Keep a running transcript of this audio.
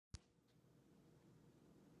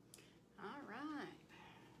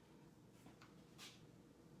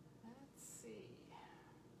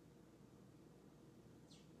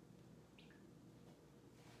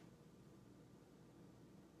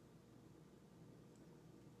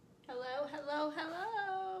Hello, hello,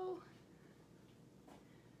 hello.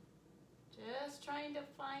 Just trying to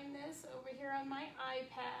find this over here on my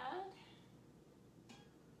iPad.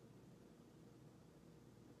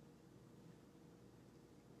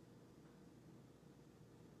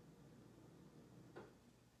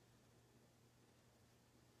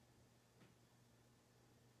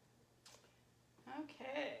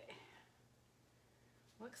 Okay.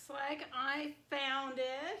 Looks like I found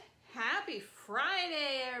it. Happy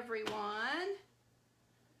Friday, everyone.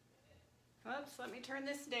 Oops, let me turn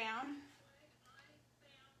this down.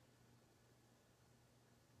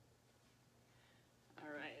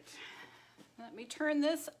 All right. Let me turn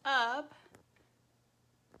this up.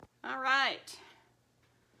 All right.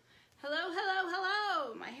 Hello, hello,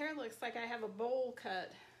 hello. My hair looks like I have a bowl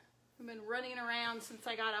cut. I've been running around since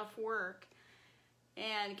I got off work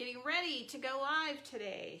and getting ready to go live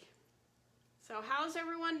today. So how's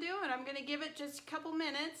everyone doing? I'm going to give it just a couple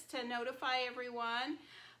minutes to notify everyone.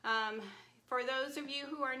 For those of you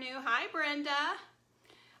who are new, hi Brenda.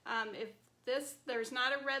 There's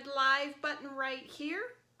not a red live button right here.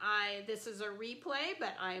 This is a replay,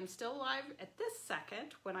 but I am still live at this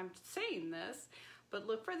second when I'm saying this. But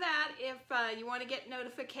look for that. If you want to get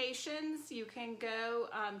notifications, you can go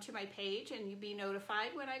to my page and you'll be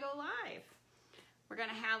notified when I go live. We're going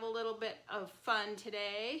to have a little bit of fun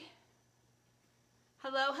today.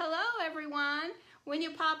 Hello, hello, everyone. When you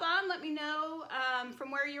pop on, let me know from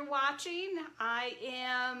where you're watching. I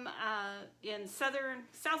am in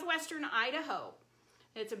southwestern Idaho.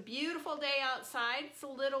 It's a beautiful day outside. It's a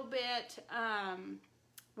little bit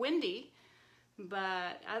windy,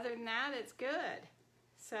 but other than that, it's good.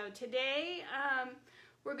 So today,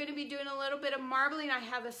 we're going to be doing a little bit of marbling. I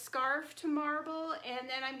have a scarf to marble, and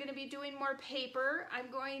then I'm going to be doing more paper. I'm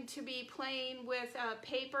going to be playing with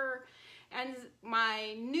paper and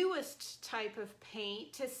my newest type of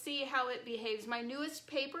paint to see how it behaves. My newest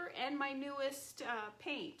paper and my newest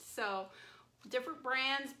paint. So different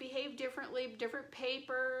brands behave differently, different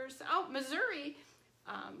papers. Oh, Missouri.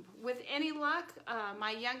 With any luck,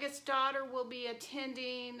 my youngest daughter will be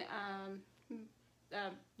attending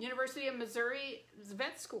University of Missouri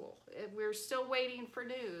vet school. We're still waiting for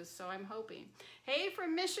news, so I'm hoping. Hey,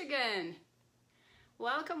 from Michigan.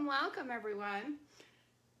 Welcome, welcome, everyone.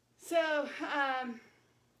 So,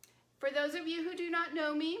 for those of you who do not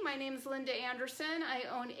know me, my name is Linda Anderson. I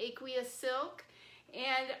own Aqueous Silk,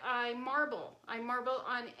 and I marble. I marble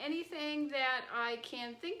on anything that I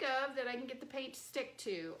can think of that I can get the paint to stick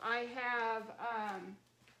to. I have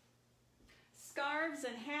scarves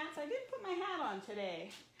and hats. I didn't put my hat on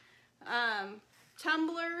today.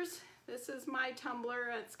 Tumblers. This is my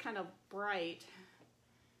tumbler. It's kind of bright.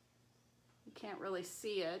 You can't really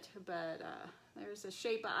see it, but there's a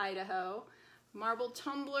shape of Idaho. Marble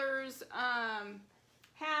tumblers,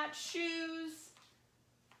 hats, shoes,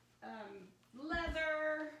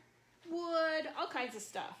 leather, wood, all kinds of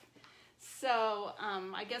stuff. So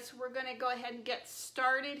I guess we're going to go ahead and get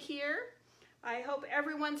started here. I hope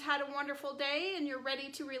everyone's had a wonderful day and you're ready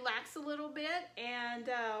to relax a little bit and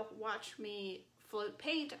watch me float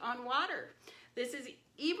paint on water. This is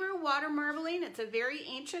Ebru water marbling. It's a very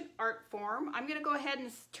ancient art form. I'm going to go ahead and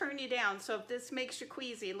turn you down, so if this makes you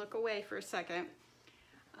queasy, look away for a second.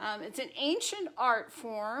 It's an ancient art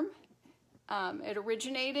form. It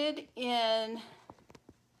originated in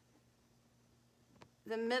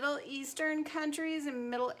the Middle Eastern countries and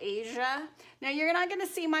Middle Asia. Now you're not going to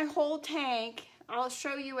see my whole tank. I'll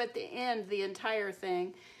show you at the end the entire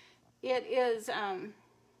thing. It is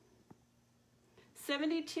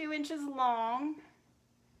 72 inches long,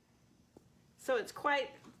 so it's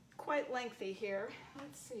quite lengthy here.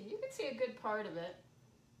 Let's see, you can see a good part of it.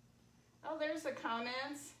 Oh, there's the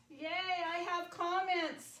comments. Yay, I have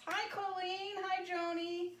comments. Hi Colleen, hi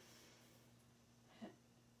Joni.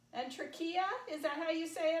 And Trakia, is that how you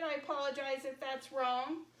say it? I apologize if that's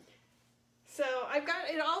wrong. So I've got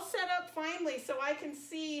it all set up finally so I can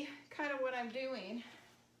see kind of what I'm doing.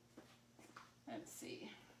 Let's see.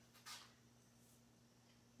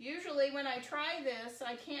 Usually when I try this,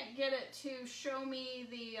 I can't get it to show me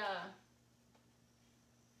the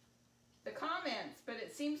comments, but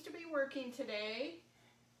it seems to be working today.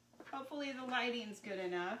 Hopefully the lighting's good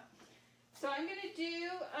enough. So I'm going to do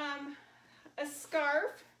a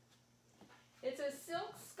scarf. It's a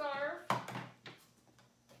silk scarf,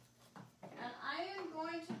 and I am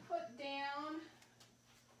going to put down,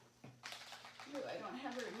 ooh, I don't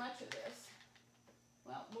have very much of this.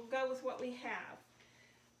 Well, we'll go with what we have.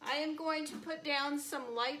 I am going to put down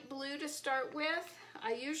some light blue to start with.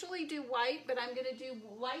 I usually do white, but I'm going to do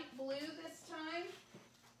light blue this time.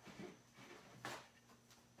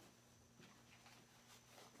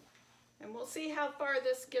 And we'll see how far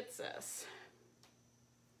this gets us.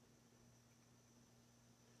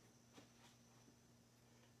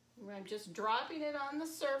 I'm just dropping it on the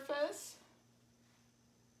surface.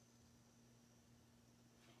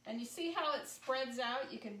 And you see how it spreads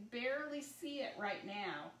out? You can barely see it right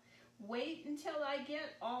now. Wait until I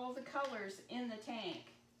get all the colors in the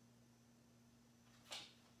tank.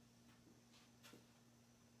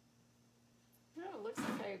 Oh, it looks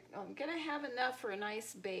like I'm gonna have enough for a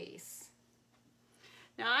nice base.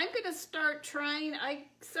 Now I'm gonna start trying,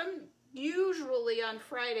 usually on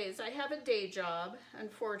Fridays, I have a day job,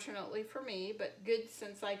 unfortunately for me, but good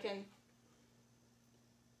since I can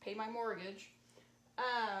pay my mortgage.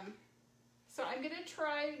 So I'm gonna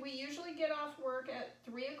try, we usually get off work at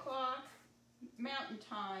 3 o'clock Mountain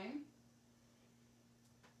Time.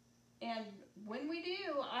 And when we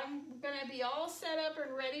do, I'm gonna be all set up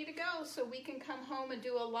and ready to go so we can come home and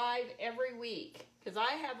do a live every week. Because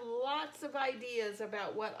I have lots of ideas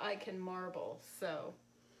about what I can marble. So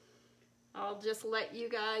I'll just let you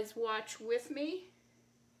guys watch with me.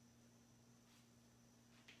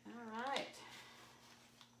 All right.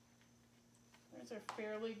 There's a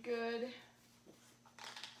fairly good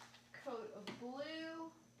coat of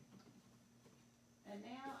blue. And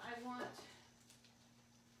now I want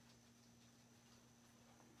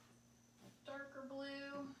a darker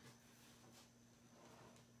blue.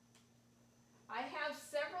 I have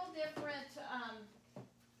several different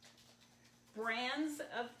brands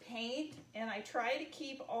of paint, and I try to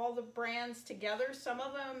keep all the brands together. Some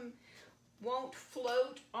of them won't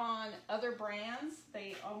float on other brands.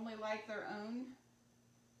 They only like their own.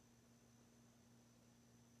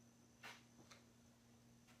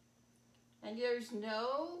 And there's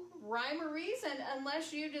no rhyme or reason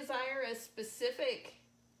unless you desire a specific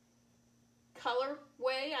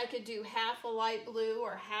colorway. I could do half a light blue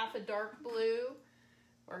or half a dark blue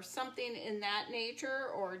or something in that nature,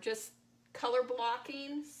 or just color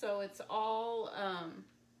blocking, so it's all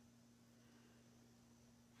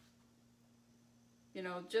you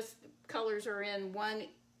know, just colors are in one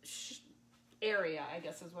area, I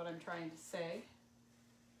guess is what I'm trying to say.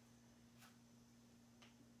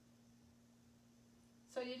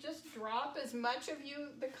 So you just drop as much of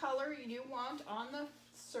the color you want on the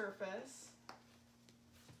surface.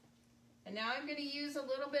 And now I'm going to use a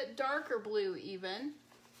little bit darker blue even.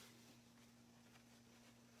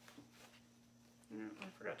 I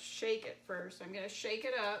forgot to shake it first. I'm going to shake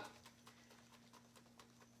it up.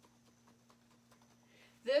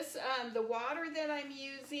 This, the water that I'm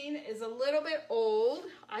using is a little bit old.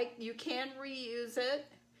 You can reuse it.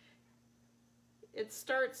 It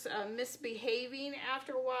starts misbehaving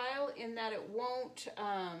after a while in that it won't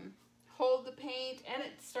hold the paint, and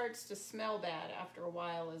it starts to smell bad after a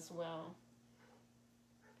while as well.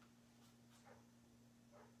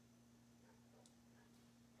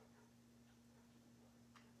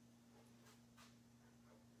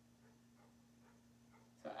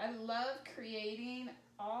 So I love creating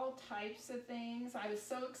all types of things. I was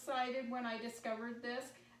so excited when I discovered this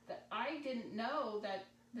that I didn't know that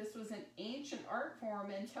this was an ancient art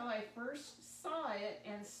form until I first saw it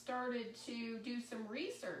and started to do some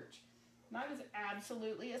research. And I was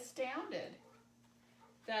absolutely astounded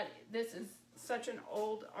that this is such an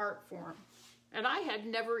old art form. And I had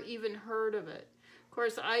never even heard of it. Of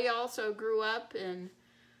course, I also grew up in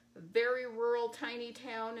a very rural, tiny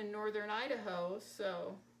town in northern Idaho,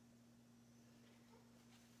 so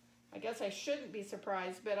I guess I shouldn't be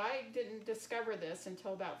surprised, but I didn't discover this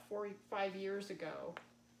until about 45 years ago.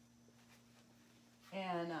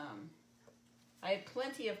 And I had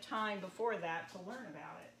plenty of time before that to learn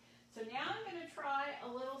about it. So now I'm going to try a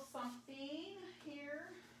little something here.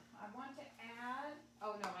 I want to add,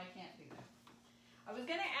 oh no, I can't do that. I was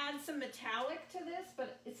going to add some metallic to this,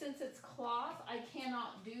 but since it's cloth, I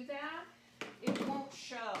cannot do that. It won't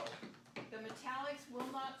show. The metallics will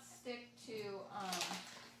not stick to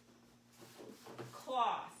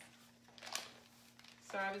cloth.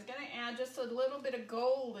 So I was going to add just a little bit of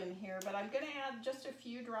gold in here, but I'm going to add just a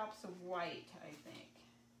few drops of white, I think.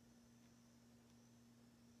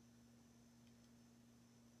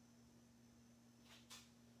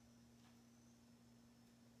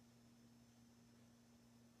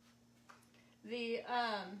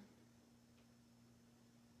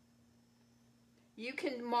 You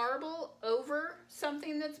can marble over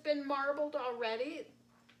something that's been marbled already.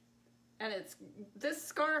 And this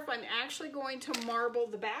scarf, I'm actually going to marble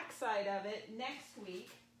the back side of it next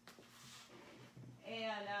week.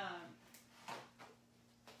 And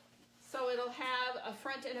so it'll have a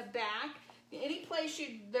front and a back. Any place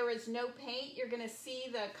there is no paint, you're going to see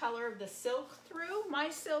the color of the silk through. My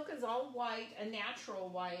silk is all white, a natural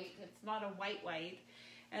white. It's not a white.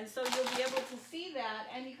 And so you'll be able to see that.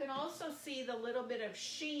 And you can also see the little bit of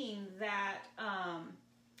sheen that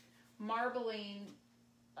marbling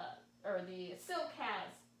or the silk has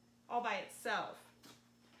all by itself.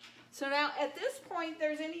 So now at this point,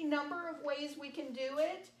 there's any number of ways we can do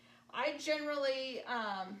it. I generally,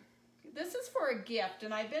 this is for a gift,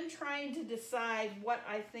 and I've been trying to decide what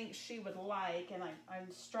I think she would like, and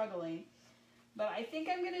I'm struggling. But I think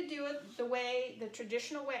I'm going to do it the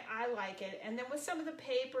traditional way I like it. And then with some of the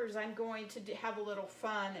papers, I'm going to have a little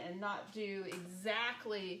fun and not do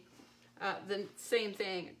exactly the same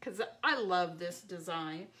thing, because I love this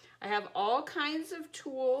design. I have all kinds of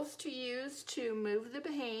tools to use to move the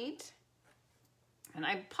paint. And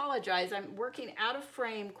I apologize, I'm working out of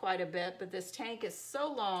frame quite a bit, but this tank is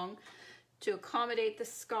so long to accommodate the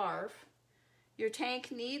scarf. Your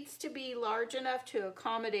tank needs to be large enough to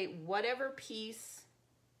accommodate whatever piece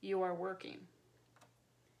you are working.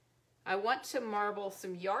 I want to marble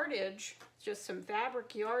some yardage, just some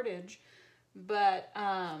fabric yardage, but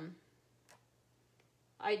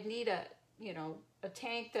I'd need a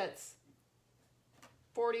tank that's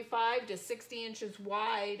 45 to 60 inches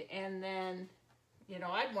wide, and then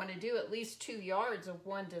I'd want to do at least 2 yards of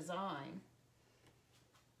one design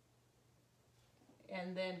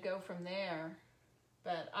and then go from there.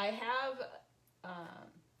 But I have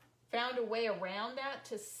found a way around that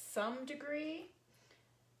to some degree.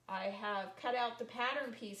 I have cut out the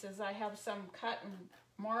pattern pieces. I have some cut and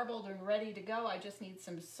marbled and ready to go. I just need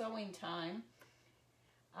some sewing time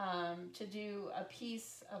to do a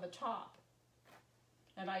piece of a top.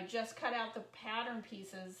 And I just cut out the pattern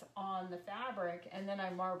pieces on the fabric, and then I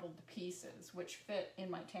marbled the pieces, which fit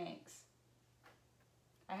in my tanks.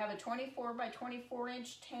 I have a 24 by 24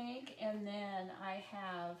 inch tank, and then I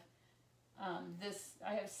have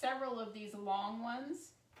I have several of these long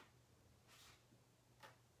ones.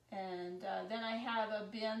 And then I have a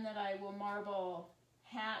bin that I will marble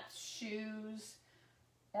hats, shoes,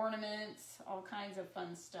 ornaments, all kinds of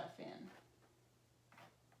fun stuff in.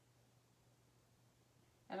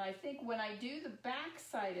 And I think when I do the back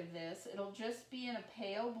side of this, it'll just be in a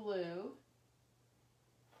pale blue.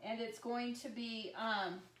 And it's going to be,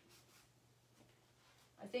 I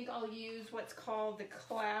think I'll use what's called the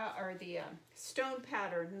stone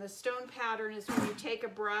pattern. And the stone pattern is when you take a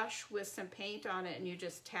brush with some paint on it and you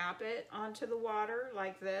just tap it onto the water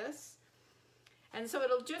like this. And so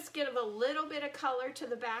it'll just give a little bit of color to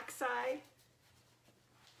the back side.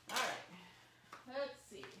 All right, let's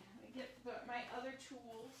see. Let me get my other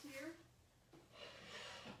tools here.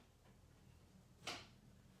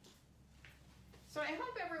 So I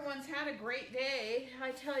hope everyone's had a great day.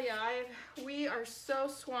 I tell you, we are so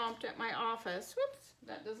swamped at my office. Whoops,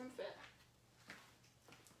 that doesn't fit.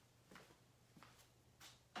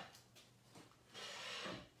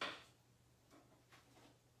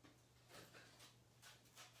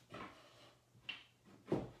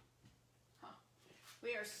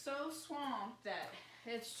 We are so swamped that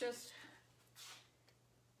it's just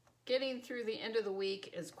getting through the end of the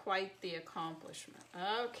week is quite the accomplishment.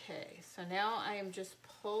 Okay, so now I am just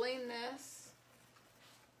pulling this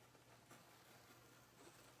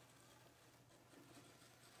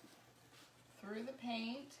through the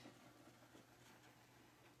paint.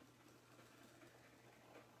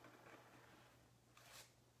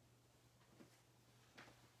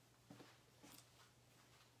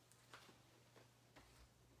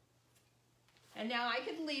 And now I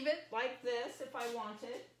could leave it like this if I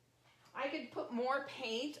wanted. I could put more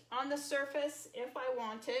paint on the surface if I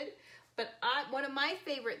wanted. But one of my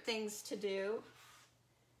favorite things to do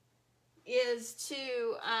is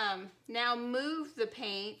to now move the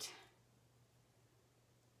paint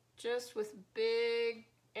just with big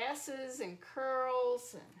S's and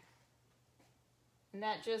curls. And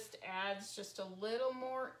that just adds just a little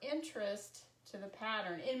more interest to the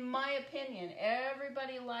pattern. In my opinion,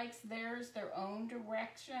 everybody likes theirs, their own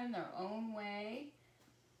direction, their own way.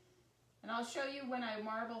 And I'll show you when I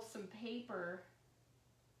marble some paper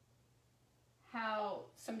how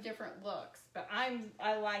some different looks, but I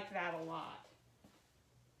like that a lot.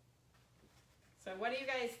 So what do you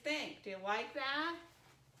guys think? Do you like that?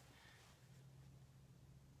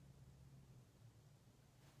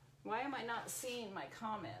 Why am I not seeing my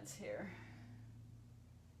comments here?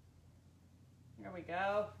 There we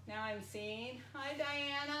go. Now I'm seeing. Hi,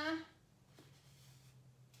 Diana.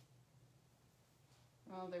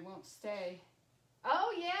 Oh, they won't stay.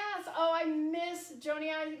 Oh, yes. Oh, I miss Johnny.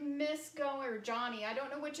 I miss going, or Johnny. I don't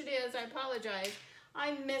know which it is. I apologize.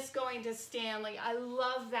 I miss going to Stanley. I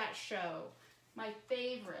love that show. My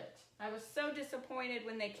favorite. I was so disappointed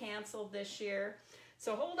when they canceled this year.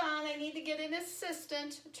 So hold on, I need to get an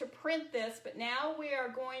assistant to print this, but now we are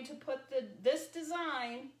going to put this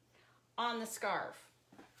design on the scarf.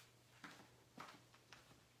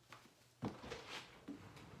 All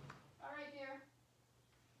right, dear.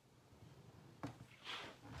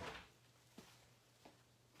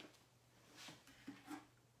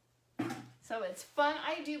 So it's fun.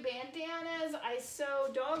 I do bandanas. I sew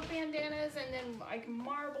dog bandanas and then I can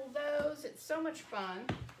marble those. It's so much fun.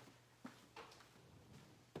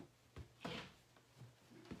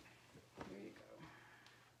 There you go.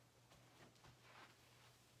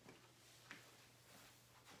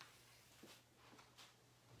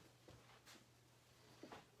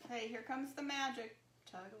 Okay, here comes the magic.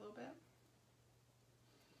 Tug a little bit.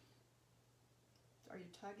 Are you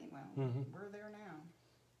tugging? Well, we're there now.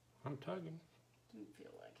 I'm tugging. Didn't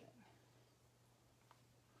feel like it.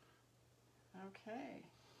 Okay.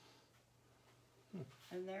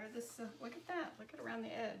 And there, look at that. Look at around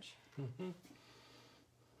the edge.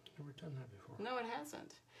 Never done that before. No, it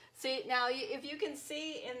hasn't. See, now if you can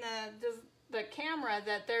see in the camera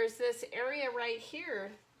that there's this area right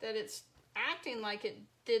here that it's acting like it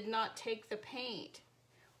did not take the paint.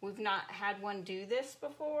 We've not had one do this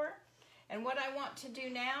before. And what I want to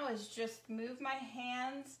do now is just move my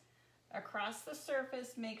hands across the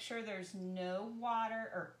surface, make sure there's no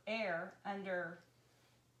water or air under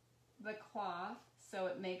the cloth so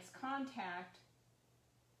it makes contact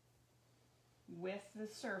with the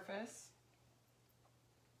surface.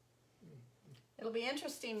 It'll be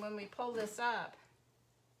interesting when we pull this up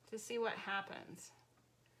to see what happens.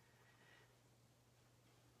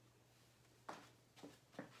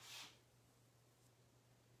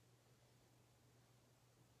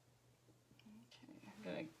 Okay, I'm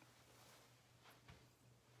gonna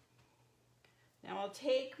Now I'll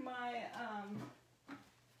take my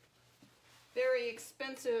very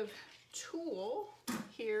expensive tool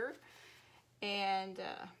here and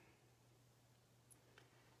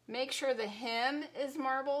make sure the hem is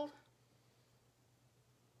marbled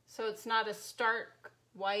so it's not a stark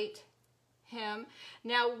white hem.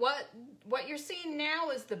 Now what you're seeing now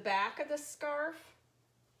is the back of the scarf.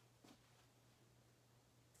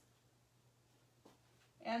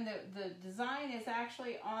 And the design is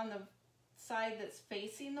actually on the side that's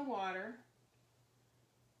facing the water.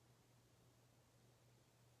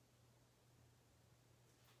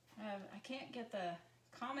 I can't get the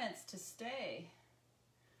comments to stay.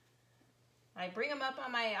 I bring them up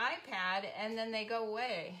on my iPad and then they go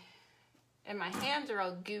away. And my hands are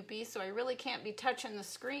all goopy, so I really can't be touching the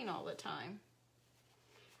screen all the time.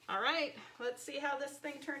 All right, let's see how this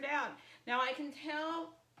thing turned out. Now I can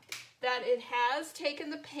tell that it has taken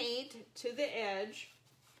the paint to the edge,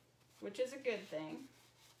 which is a good thing.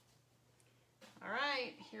 All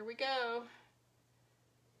right, here we go.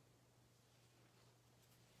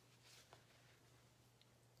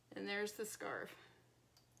 And there's the scarf.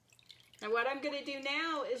 Now what I'm gonna do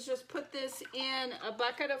now is just put this in a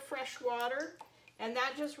bucket of fresh water, and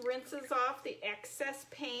that just rinses off the excess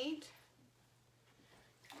paint.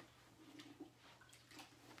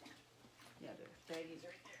 Yeah, the baggies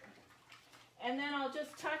right there. And then I'll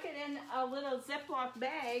just tuck it in a little Ziploc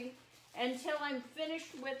bag until I'm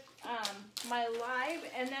finished with my live,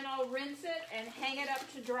 and then I'll rinse it and hang it up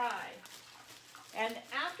to dry. And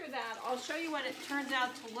after that, I'll show you what it turns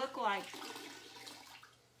out to look like.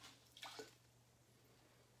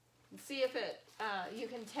 And see if it, you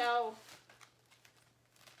can tell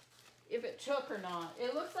if it took or not.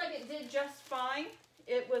 It looks like it did just fine.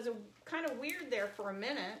 It was kind of weird there for a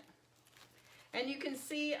minute. And you can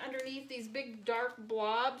see underneath these big dark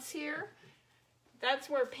blobs here, that's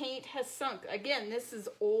where paint has sunk. Again, this is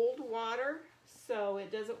old water, so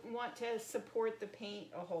it doesn't want to support the paint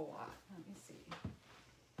a whole lot. Let me see.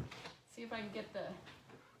 See if I can get the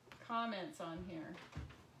comments on here.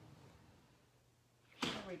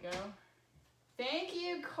 There we go. Thank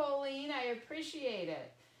you, Colleen. I appreciate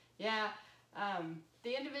it. Yeah,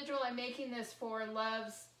 the individual I'm making this for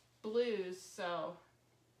loves blues, so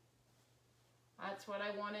that's what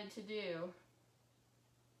I wanted to do.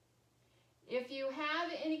 If you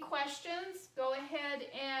have any questions, go ahead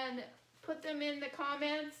and put them in the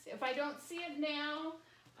comments. If I don't see it now,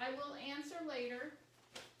 I will answer later.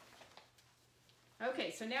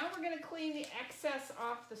 Okay, so now we're going to clean the excess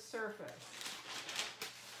off the surface.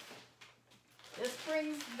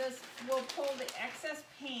 This will pull the excess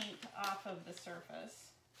paint off of the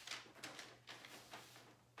surface.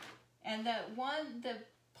 And the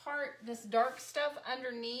part, this dark stuff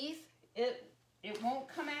underneath, it won't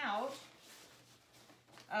come out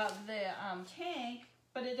of the tank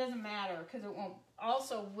but it doesn't matter because it won't,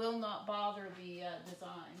 also will not bother the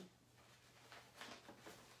design.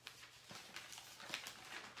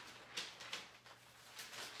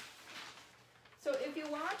 So if you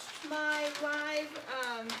watched my live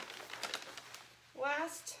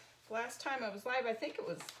last time I was live, I think it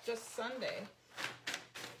was just Sunday,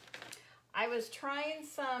 I was trying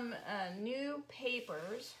some new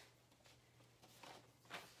papers,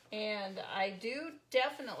 and I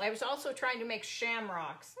was also trying to make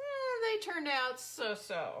shamrocks. They turned out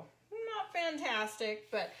so-so. Not fantastic,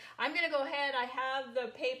 but I'm gonna go ahead. I have the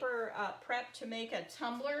paper prepped to make a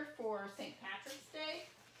tumbler for St. Patrick's Day,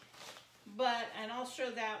 and I'll show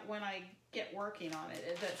that when I get working on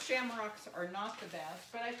it. The shamrocks are not the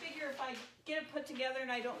best, but I figure if I get it put together and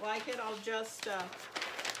I don't like it, I'll just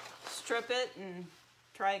strip it and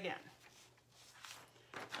try again.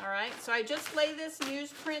 All right, so I just lay this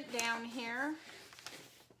newsprint down here.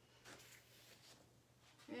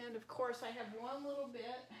 And of course I have one little bit.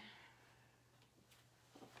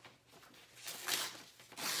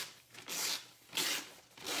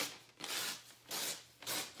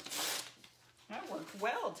 That worked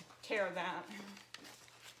well to tear that.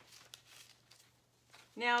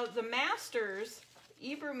 Now the masters,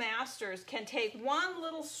 Ebru Masters, can take one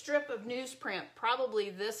little strip of newsprint, probably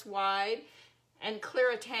this wide, and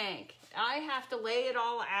clear a tank. I have to lay it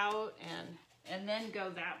all out and then go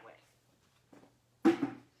that way.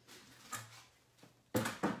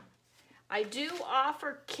 I do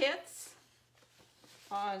offer kits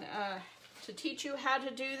on to teach you how to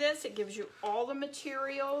do this. It gives you all the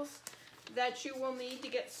materials that you will need to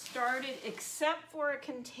get started, except for a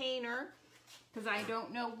container, because I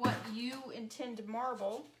don't know what you intend to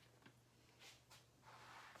marble.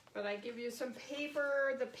 But I give you some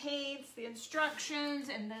paper, the paints, the instructions,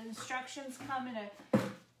 and the instructions come in a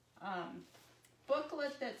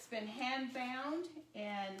booklet that's been hand bound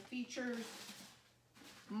and features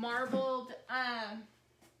marbled,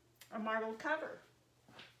 a marbled cover.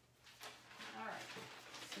 All right,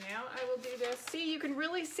 so now I will do this. See, you can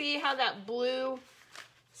really see how that blue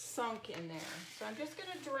sunk in there. So I'm just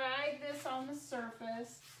gonna drag this on the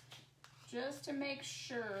surface just to make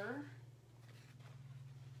sure.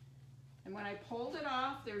 And when I pulled it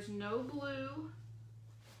off, there's no blue,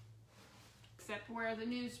 except where the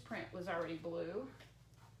newsprint was already blue.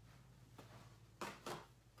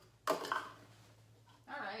 All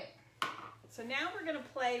right, so now we're gonna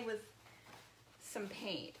play with some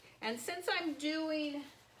paint. And since I'm doing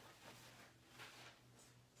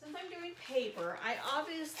paper, I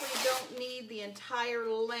obviously don't need the entire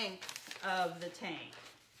length of the tank.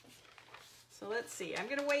 So let's see, I'm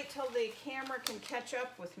gonna wait till the camera can catch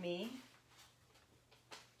up with me.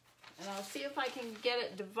 And I'll see if I can get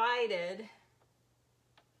it divided.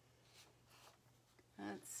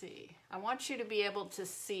 Let's see. I want you to be able to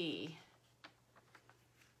see.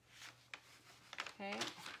 Okay.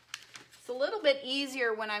 It's a little bit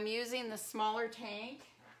easier when I'm using the smaller tank.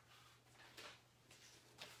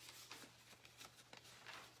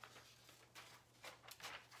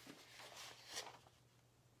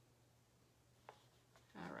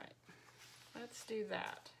 All right. Let's do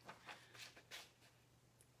that.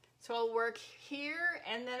 So I'll work here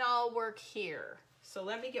and then I'll work here. So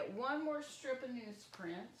let me get one more strip of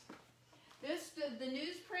newsprint. The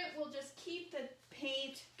newsprint will just keep the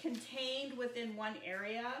paint contained within one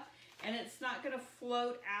area, and it's not going to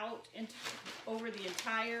float out over the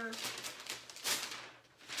entire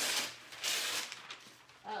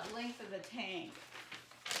length of the tank.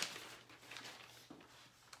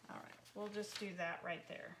 All right, we'll just do that right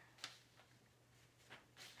there.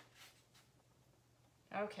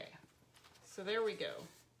 Okay, so there we go.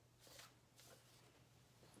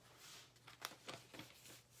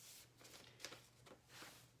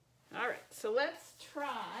 All right, so let's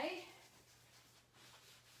try.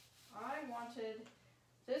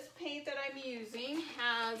 This paint that I'm using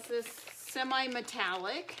has this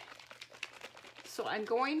semi-metallic. So I'm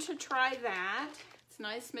going to try that. It's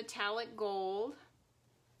nice metallic gold.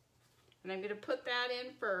 And I'm going to put that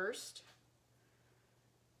in first.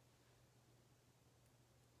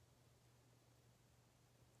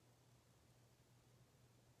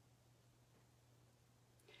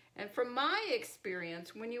 And from my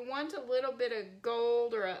experience, when you want a little bit of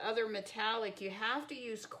gold or other metallic, you have to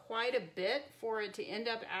use quite a bit for it to end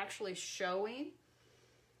up actually showing.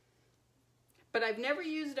 But I've never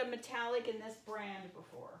used a metallic in this brand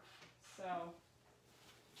before. So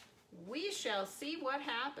we shall see what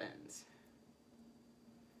happens.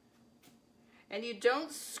 And you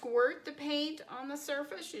don't squirt the paint on the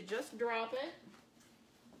surface, you just drop it.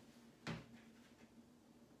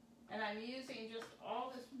 And I'm using just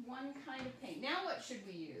all this one kind of paint. Now what should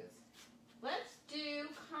we use? Let's do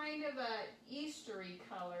kind of a Eastery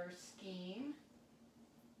color scheme.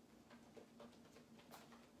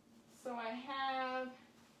 So I have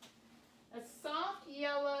a soft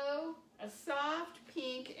yellow, a soft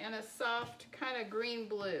pink, and a soft kind of green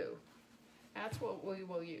blue. That's what we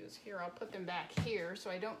will use. Here, I'll put them back here so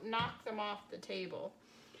I don't knock them off the table.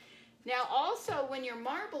 Now also, when you're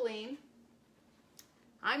marbling,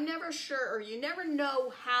 I'm never sure, or you never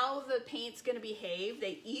know how the paint's going to behave.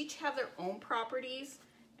 They each have their own properties,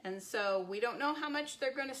 and so we don't know how much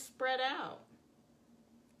they're going to spread out.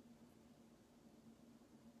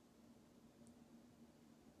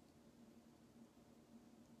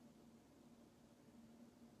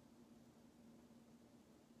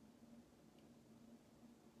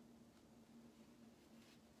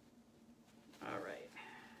 All right.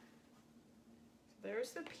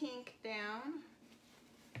 There's the pink down.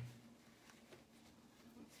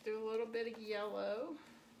 Do a little bit of yellow.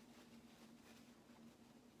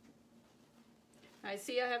 I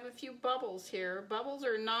see I have a few bubbles here. Bubbles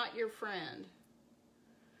are not your friend.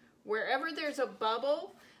 Wherever there's a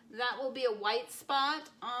bubble, that will be a white spot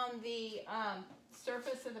on the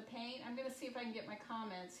surface of the paint. I'm going to see if I can get my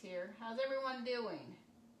comments here. How's everyone doing?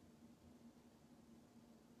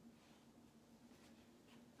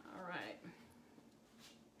 All right.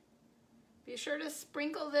 Be sure to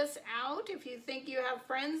sprinkle this out if you think you have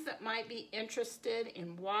friends that might be interested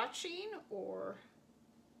in watching or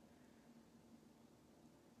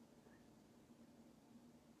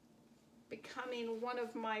becoming one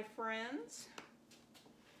of my friends.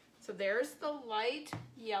 So there's the light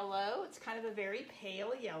yellow. It's kind of a very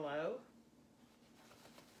pale yellow.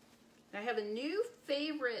 I have a new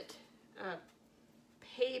favorite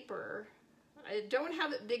paper. I don't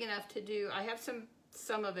have it big enough to do. I have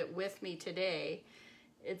some of it with me today.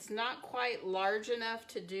 It's not quite large enough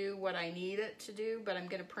to do what I need it to do, but I'm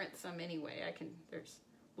going to print some anyway. There's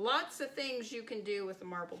lots of things you can do with the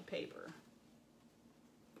marbled paper.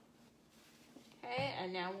 Okay,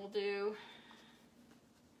 and now we'll do,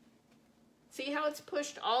 see how it's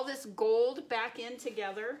pushed all this gold back in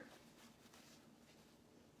together?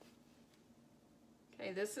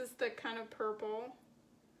 Okay, this is the kind of purple.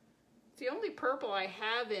 It's the only purple I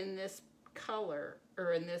have in this color,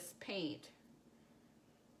 or in this paint.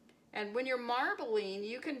 And when you're marbling,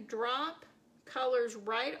 you can drop colors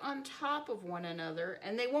right on top of one another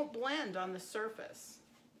and they won't blend on the surface.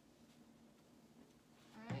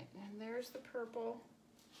 All right, and there's the purple.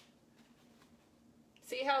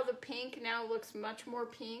 See how the pink now looks much more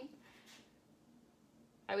pink?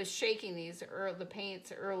 I was shaking the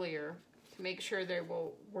paints earlier to make sure they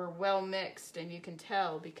were well mixed, and you can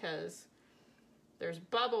tell because there's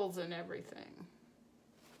bubbles and everything.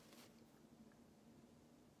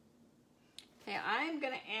 Okay, I'm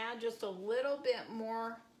going to add just a little bit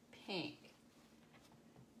more pink.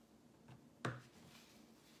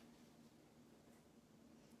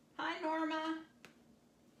 Hi, Norma.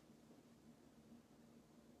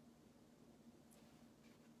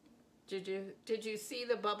 Did you see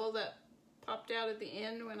the bubble that popped out at the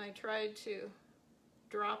end when I tried to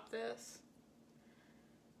drop this?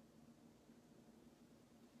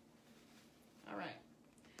 All right.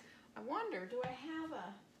 I wonder, do I have a...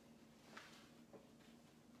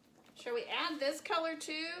 Shall we add this color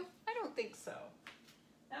too? I don't think so.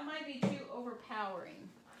 That might be too overpowering.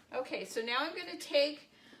 Okay, so now I'm going to take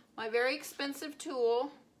my very expensive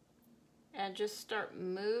tool and just start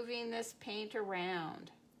moving this paint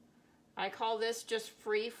around. I call this just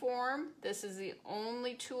free form. This is the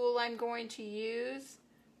only tool I'm going to use.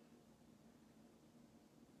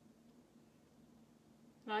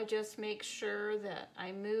 And I just make sure that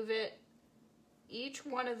I move it, each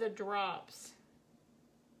one of the drops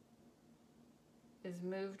is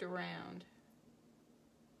moved around.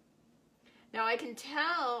 Now I can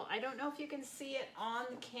tell, I don't know if you can see it on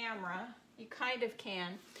the camera, you kind of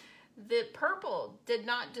can, the purple did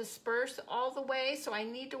not disperse all the way, so I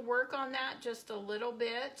need to work on that just a little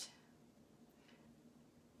bit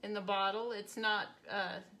in the bottle. It's not,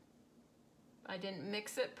 I didn't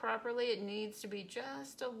mix it properly. It needs to be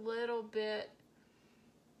just a little bit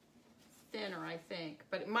thinner, I think,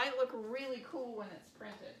 but it might look really cool when it's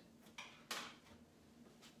printed.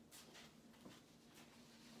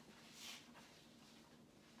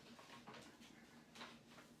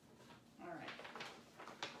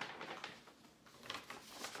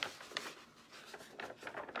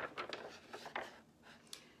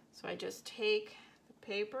 So I just take the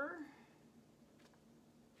paper,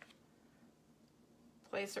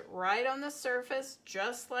 place it right on the surface,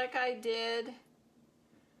 just like I did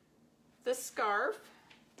the scarf.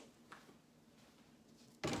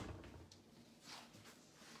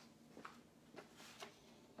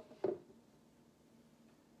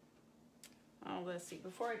 well, let's see,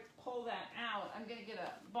 before I pull that out, I'm gonna get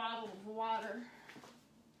a bottle of water.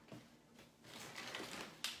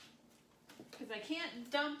 Because I can't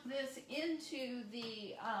dump this into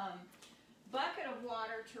the bucket of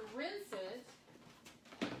water to rinse it.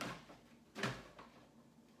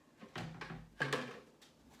 I'm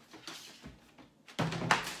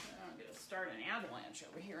gonna start an avalanche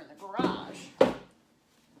over here in the garage.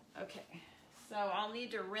 Okay, so I'll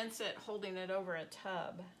need to rinse it holding it over a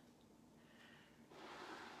tub.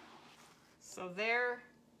 So there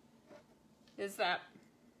is that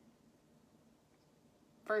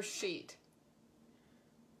first sheet.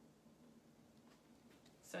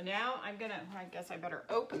 So now I guess I better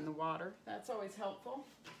open the water. That's always helpful.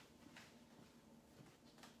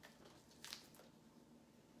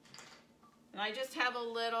 And I just have a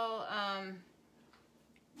little,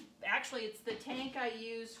 actually it's the tank I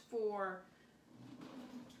use for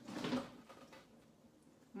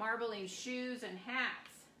marbling shoes and hats.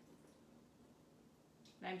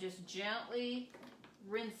 And I'm just gently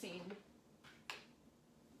rinsing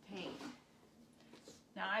paint.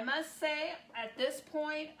 Now I must say, at this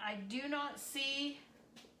point, I do not see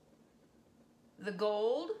the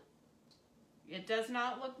gold. It does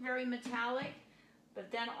not look very metallic,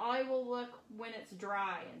 but then I will look when it's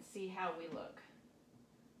dry and see how we look.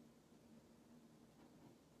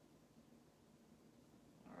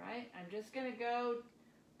 All right, I'm just gonna go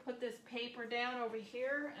put this paper down over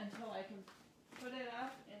here until I can put it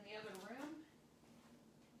up in the other room.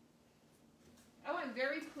 Oh, I'm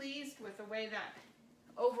very pleased with the way that,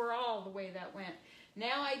 overall, the way that went.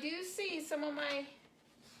 Now I do see some of my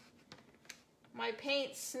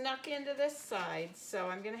paint snuck into this side, so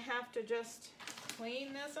I'm gonna have to just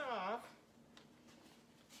clean this off.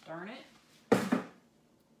 Darn it.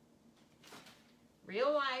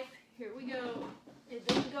 Real life, here we go. It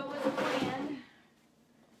didn't go as planned,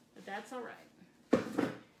 but that's all right.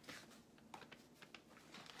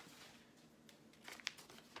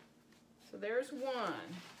 So there's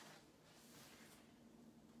one.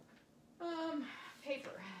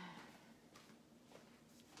 Paper.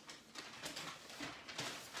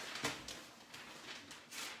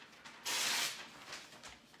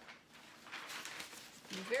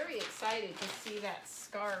 I'm very excited to see that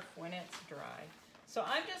scarf when it's dry. So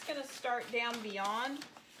I'm just going to start down beyond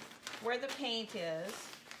where the paint is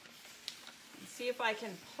and see if I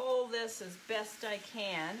can pull this as best I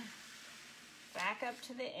can back up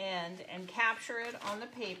to the end and capture it on the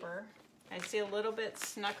paper. I see a little bit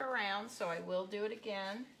snuck around, so I will do it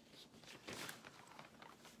again.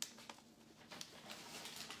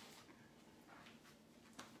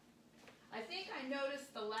 I think I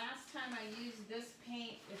noticed the last time I used this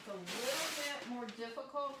paint, it's a little bit more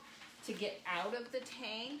difficult to get out of the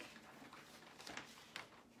tank.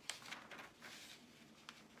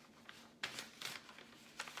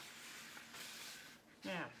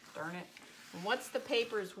 Yeah, darn it. And once the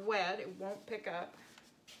paper is wet, it won't pick up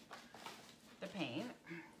the paint.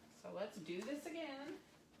 So let's do this again.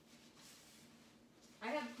 I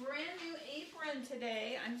have brand new apron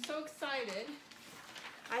today. I'm so excited.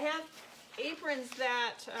 I have aprons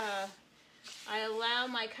that I allow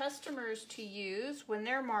my customers to use when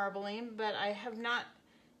they're marbling, but I have not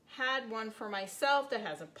had one for myself that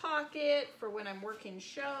has a pocket for when I'm working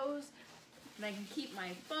shows. And I can keep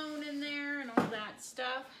my phone in there and all that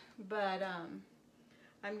stuff. But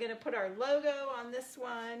I'm gonna put our logo on this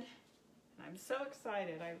one. I'm so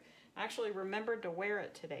excited. I actually remembered to wear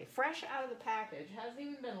it today. Fresh out of the package. Hasn't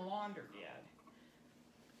even been laundered yet.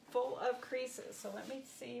 Full of creases. So let me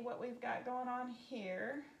see what we've got going on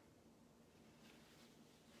here.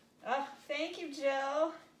 Oh, thank you,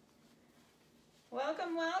 Jill.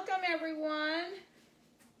 Welcome, welcome, everyone.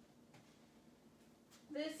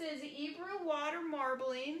 This is Ebru Water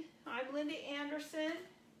Marbling. I'm Linda Anderson,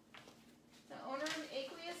 the owner of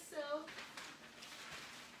Aqueous Silk.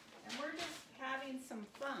 And we're just having some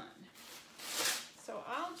fun. So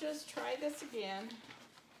I'll just try this again.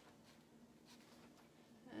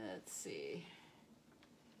 Let's see.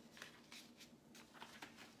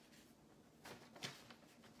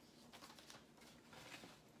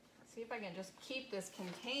 See if I can just keep this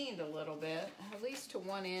contained a little bit, at least to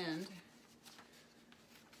one end.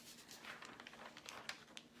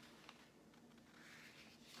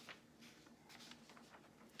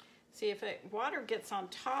 See if water gets on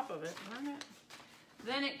top of it,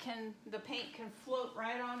 then the paint can float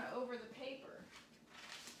right on over the paper.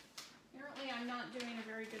 Apparently I'm not doing a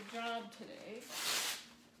very good job today.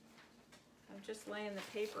 I'm just laying the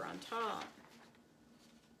paper on top.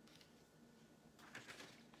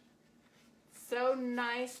 So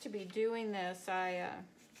nice to be doing this. I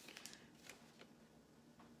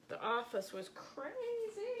The office was crazy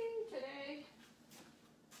today.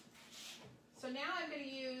 So now I'm going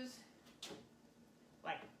to use,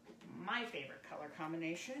 like, my favorite color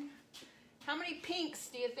combination. How many pinks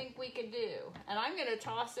do you think we could do? And I'm going to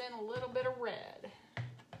toss in a little bit of red.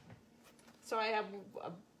 So I have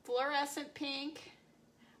a fluorescent pink.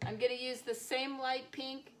 I'm going to use the same light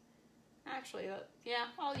pink. Actually, yeah,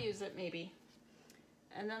 I'll use it maybe.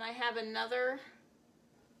 And then I have another,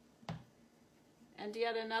 and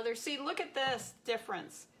yet another. See, look at this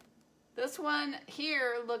difference. This one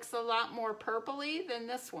here looks a lot more purpley than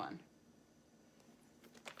this one.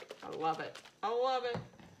 I love it. I love it.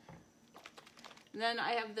 And then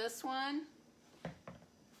I have this one. And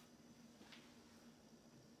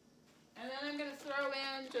then I'm going to throw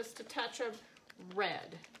in just a touch of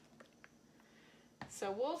red.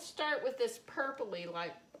 So we'll start with this purpley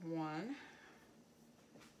like one.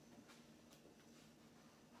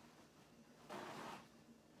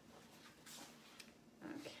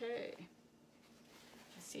 Okay.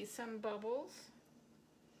 I see some bubbles.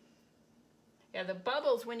 Yeah, the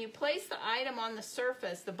bubbles, when you place the item on the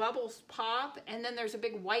surface, the bubbles pop, and then there's a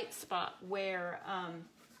big white spot where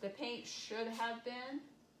the paint should have been.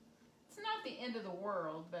 It's not the end of the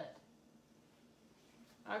world, but...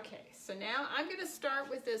 Okay, so now I'm going to start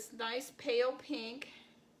with this nice pale pink.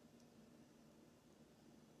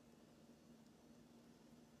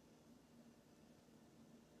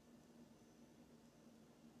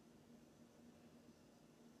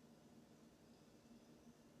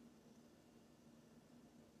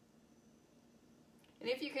 And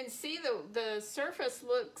if you can see, the surface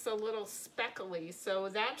looks a little speckly, so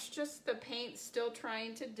that's just the paint still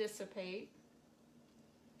trying to dissipate.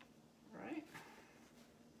 All right.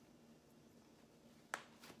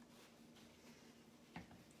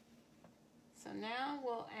 So now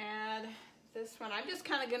we'll add this one. I'm just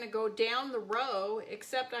kind of going to go down the row,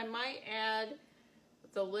 except I might add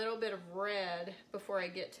the little bit of red before I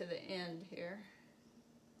get to the end here.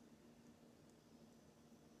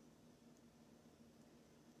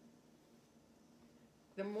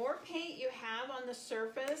 The more paint you have on the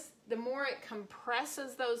surface, the more it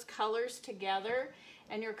compresses those colors together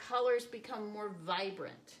and your colors become more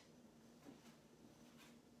vibrant.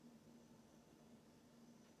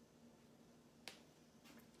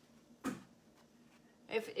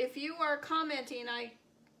 If you are commenting, I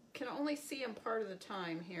can only see them part of the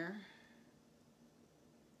time here.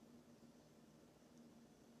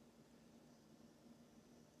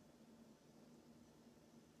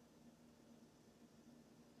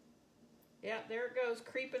 Yeah, there it goes,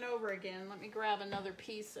 creeping over again. Let me grab another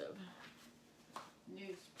piece of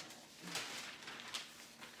newsprint.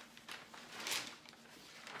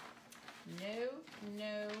 No,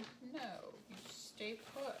 no, no. You stay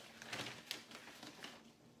put.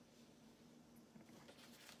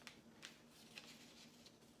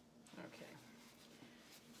 Okay.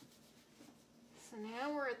 So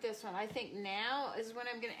now we're at this one. I think now is when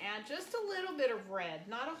I'm going to add just a little bit of red,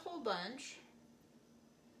 not a whole bunch.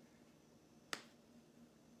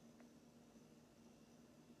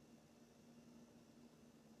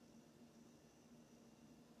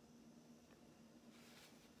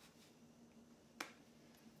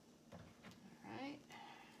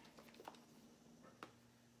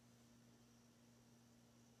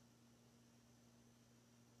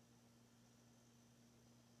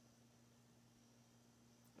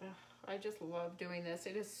 I just love doing this.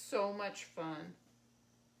 It is so much fun.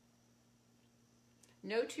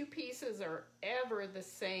 No two pieces are ever the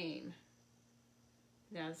same.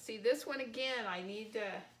 Now see this one again, I need to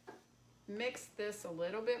mix this a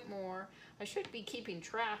little bit more. I should be keeping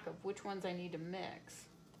track of which ones I need to mix.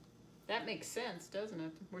 That makes sense, doesn't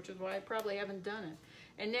it? Which is why I probably haven't done it.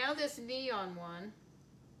 And now this neon one.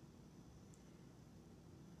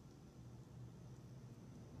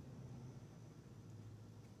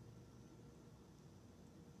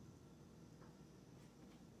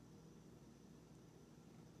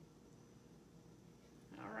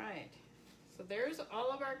 So there's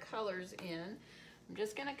all of our colors in. I'm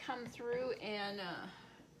just going to come through and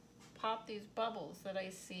pop these bubbles that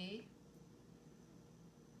I see.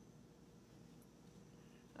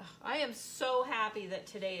 I am so happy that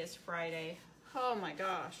today is Friday. Oh my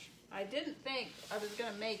gosh. I didn't think I was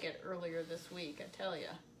going to make it earlier this week, I tell you.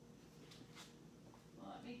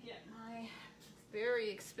 Let me get my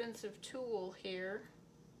very expensive tool here.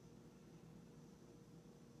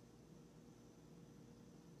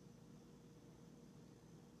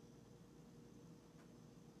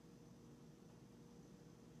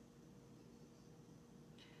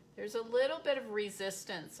 There's a little bit of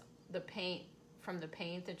resistance, the paint, from the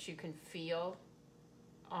paint that you can feel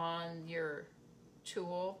on your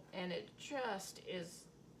tool, and it just is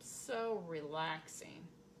so relaxing.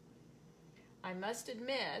 I must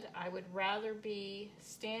admit, I would rather be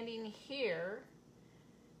standing here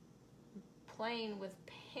playing with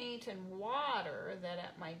paint and water than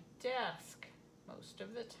at my desk most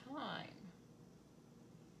of the time.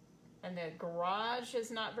 And the garage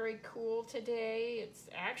is not very cool today. It's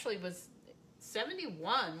actually was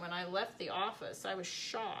 71 when I left the office. I was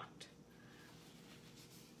shocked.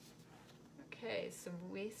 Okay, so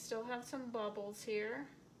we still have some bubbles here.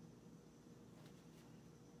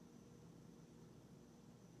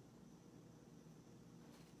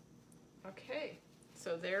 Okay,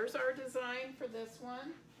 so there's our design for this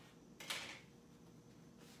one.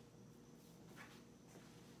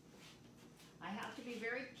 I have to be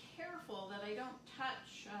very careful that I don't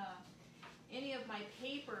touch any of my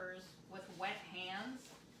papers with wet hands,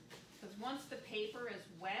 because once the paper is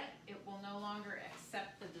wet, it will no longer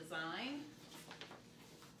accept the design.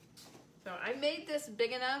 So I made this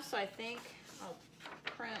big enough, so I think I'll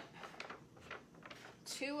print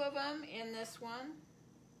 2 of them in this one.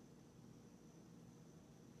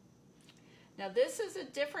 Now this is a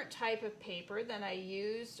different type of paper than I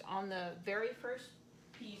used on the very first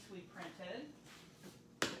piece we printed.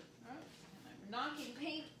 Oh, and I'm knocking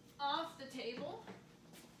paint off the table.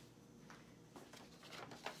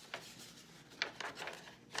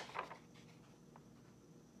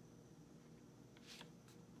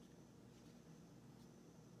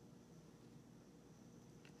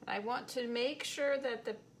 I want to make sure that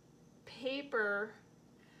the paper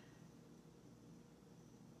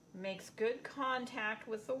makes good contact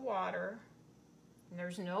with the water and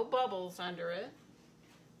there's no bubbles under it.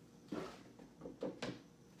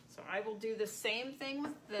 So I will do the same thing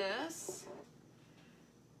with this.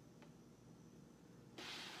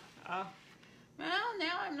 Well, now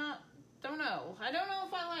don't know. I don't know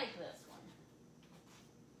if I like this one.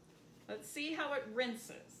 Let's see how it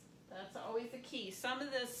rinses. That's always the key. Some of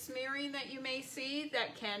the smearing that you may see,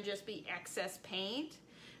 that can just be excess paint.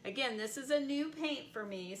 Again, this is a new paint for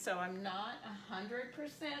me, so I'm not 100%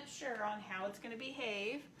 sure on how it's going to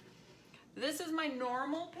behave. This is my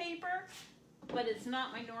normal paper, but it's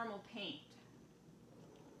not my normal paint.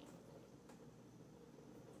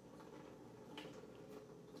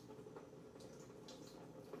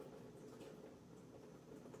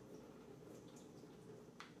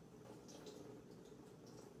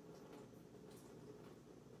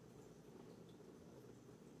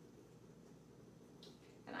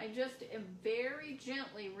 I just am very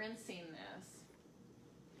gently rinsing this.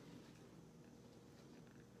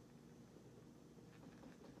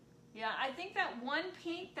 Yeah, I think that one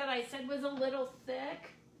paint that I said was a little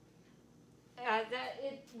thick, that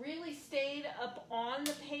it really stayed up on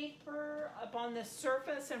the paper, up on the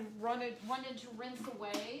surface, and wanted to rinse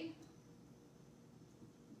away.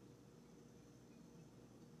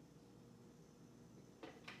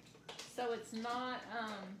 So it's not,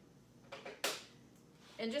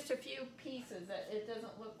 in just a few pieces, it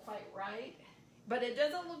doesn't look quite right, but it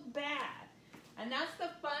doesn't look bad. And that's the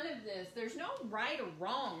fun of this. There's no right or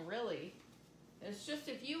wrong, really. It's just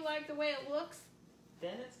if you like the way it looks,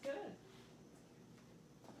 then it's good.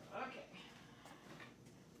 Okay.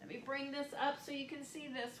 Let me bring this up so you can see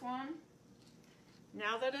this one.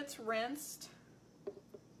 Now that it's rinsed,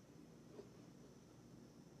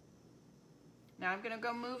 now I'm going to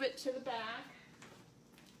go move it to the back.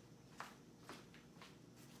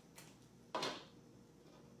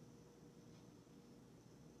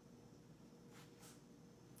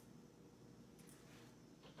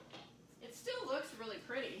 Really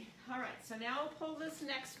pretty. All right, so now I'll pull this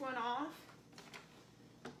next one off.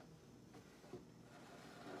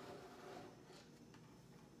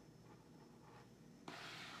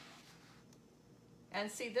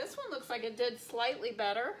 And see, this one looks like it did slightly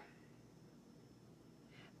better.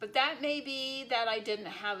 But that may be that I didn't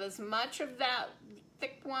have as much of that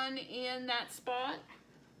thick one in that spot.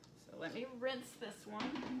 So let me rinse this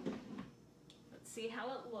one. Let's see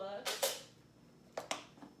how it looks.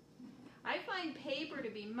 I find paper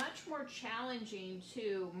to be much more challenging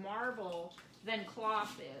to marble than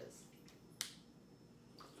cloth is.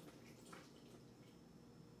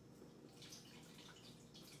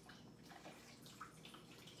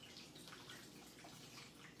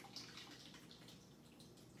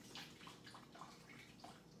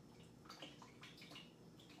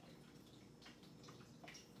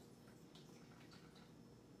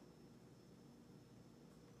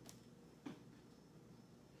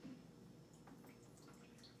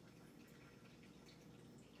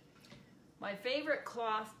 My favorite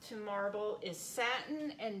cloth to marble is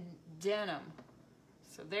satin and denim.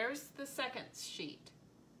 So there's the second sheet.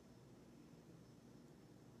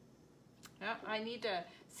 Yep, I need to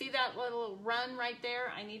see that little run right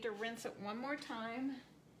there. I need to rinse it one more time.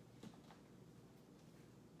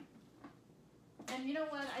 And you know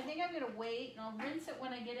what? I think I'm going to wait and I'll rinse it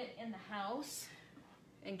when I get it in the house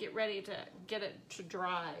and get ready to get it to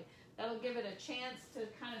dry. That'll give it a chance to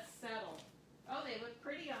kind of settle. Oh, they look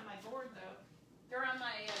pretty on my board though. They're on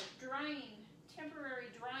my temporary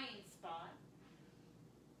drying spot.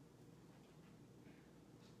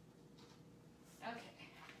 Okay.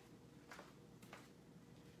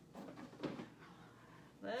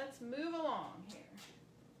 Let's move along here.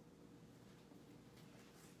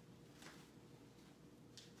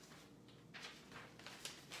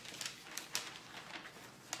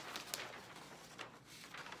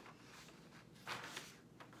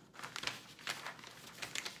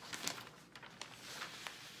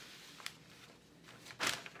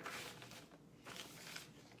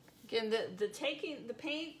 Again, taking the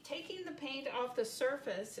paint off the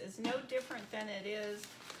surface is no different than it is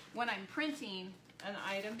when I'm printing an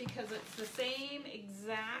item, because it's the same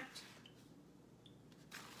exact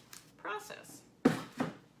process.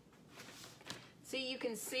 See, you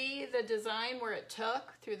can see the design where it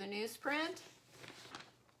took through the newsprint.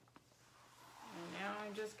 And now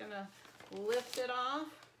I'm just gonna lift it off.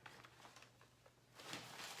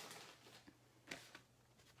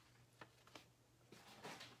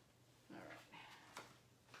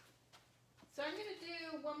 So I'm going to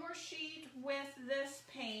do one more sheet with this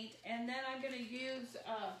paint, and then I'm going to use,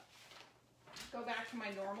 go back to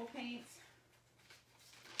my normal paints.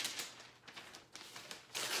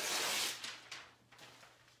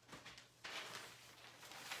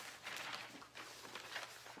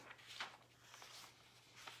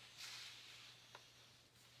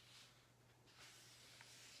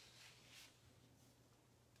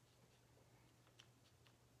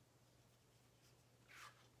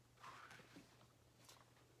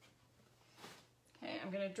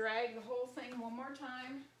 I'm going to drag the whole thing one more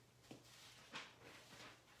time.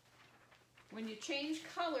 When you change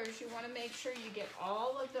colors, you want to make sure you get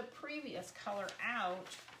all of the previous color out,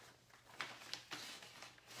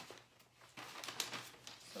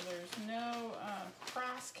 so there's no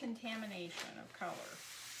cross-contamination of color.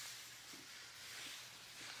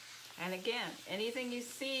 And again, anything you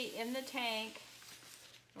see in the tank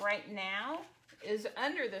right now is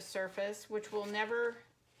under the surface, which will never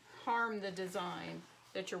harm the design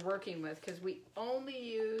that you're working with, because we only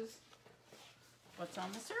use what's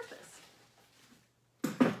on the surface.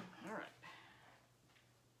 All right.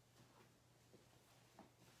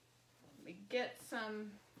 Let me get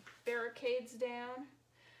some barricades down.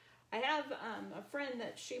 I have a friend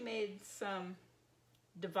that she made some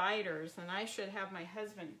dividers, and I should have my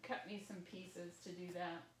husband cut me some pieces to do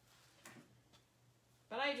that.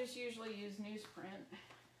 But I just usually use newsprint.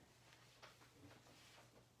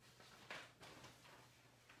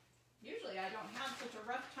 Usually I don't have such a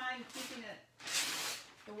rough time keeping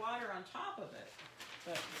the water on top of it,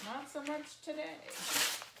 but not so much today.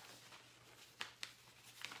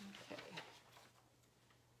 Okay.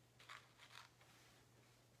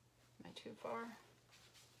 Am I too far?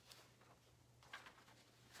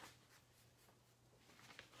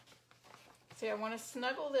 See, I want to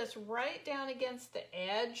snuggle this right down against the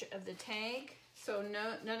edge of the tank so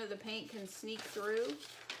none of the paint can sneak through.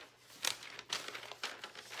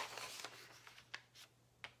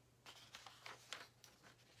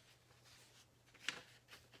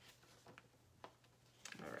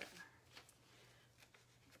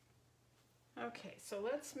 Okay, so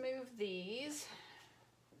let's move these.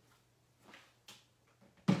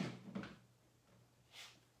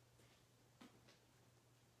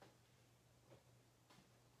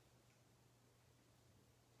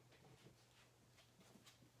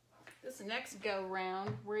 This next go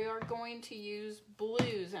round, we are going to use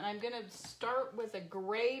blues, and I'm going to start with a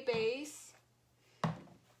gray base.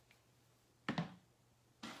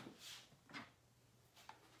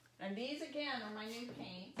 And these again are my new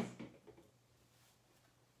paints.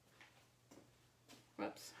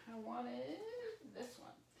 Whoops, I wanted this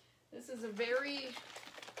one. This is a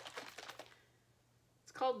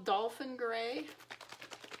it's called Dolphin Gray.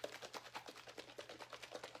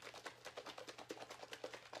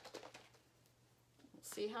 Let's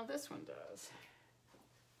see how this one does. Let's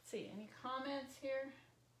see, any comments here?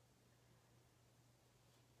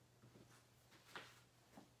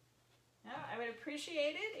 Now, I would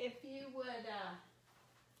appreciate it if you would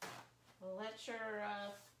let your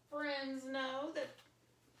friends know that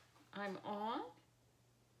I'm on.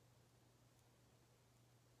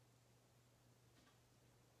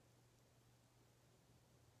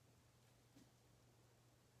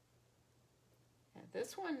 And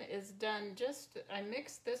This one is done just, I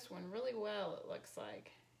mixed this one really well, it looks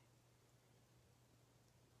like.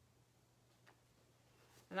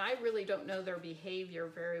 And I really don't know their behavior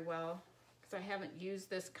very well because I haven't used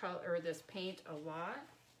this color or this paint a lot.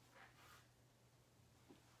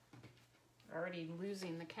 Already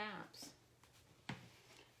losing the caps.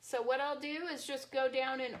 So what I'll do is just go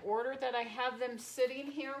down in order that I have them sitting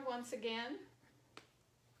here once again.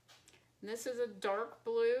 And this is a dark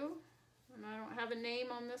blue, and I don't have a name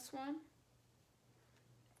on this one.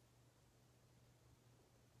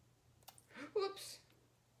 Oops.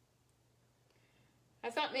 I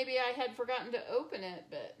thought maybe I had forgotten to open it,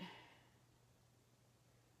 but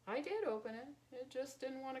I did open it. It just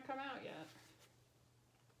didn't want to come out yet.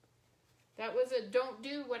 That was a don't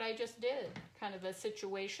do what I just did kind of a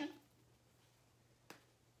situation.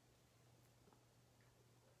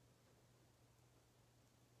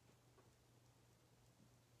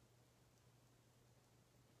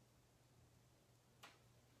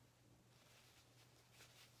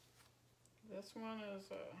 This one is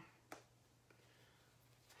a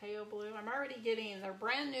pale blue. I'm already getting, they're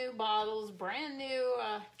brand new bottles, brand new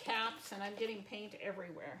caps, and I'm getting paint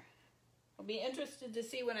everywhere. I'll be interested to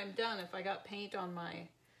see when I'm done if I got paint on my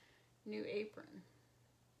new apron.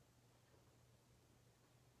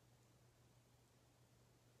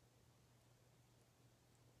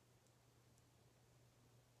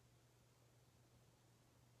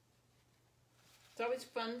 It's always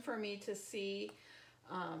fun for me to see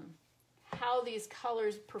how these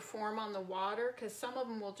colors perform on the water, because some of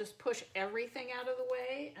them will just push everything out of the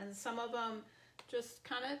way, and some of them just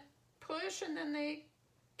kind of push and then they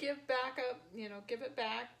give back up, you know, give it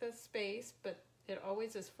back the space, but it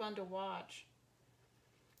always is fun to watch.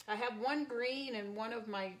 I have one green in one of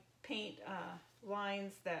my paint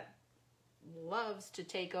lines that loves to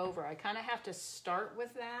take over. I kind of have to start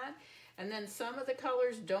with that. And then some of the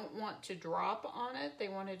colors don't want to drop on it. They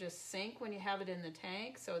want to just sink when you have it in the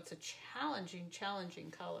tank. So it's a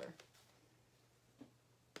challenging color.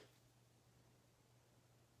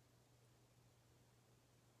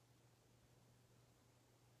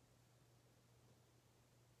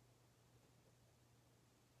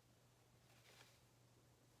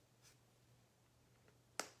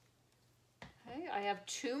 Okay, I have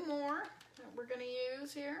two more that we're going to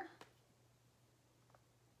use here.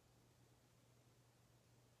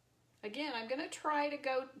 Again, I'm going to try to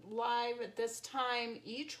go live at this time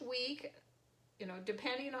each week, you know,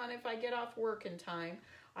 depending on if I get off work in time.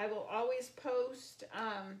 I will always post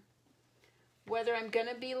whether I'm going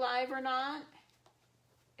to be live or not,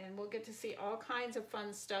 and we'll get to see all kinds of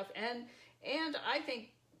fun stuff. And I think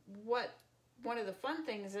one of the fun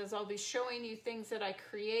things is I'll be showing you things that I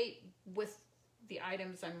create with the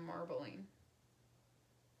items I'm marbling.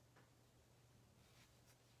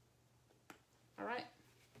 All right.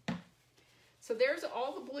 So there's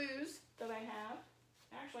all the blues that I have.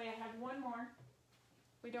 Actually, I have one more.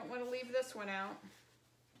 We don't want to leave this one out.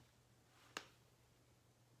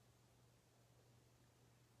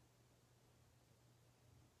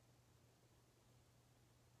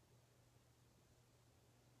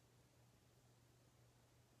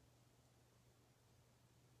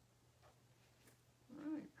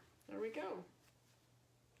 All right, there we go.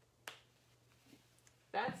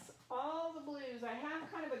 That's all the blues. I have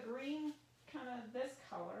kind of a green, kind of this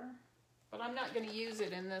color, but I'm not going to use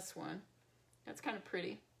it in this one. That's kind of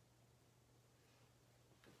pretty.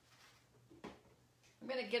 I'm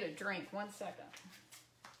going to get a drink. 1 second.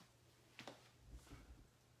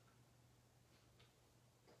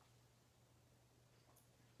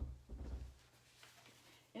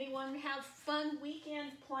 Anyone have fun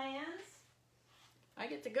weekend plans? I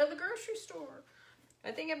get to go to the grocery store.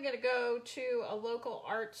 I think I'm going to go to a local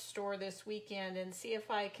art store this weekend and see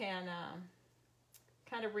if I can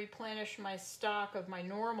kind of replenish my stock of my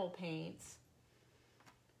normal paints.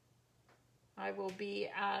 I will be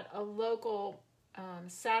at a local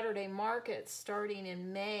Saturday market starting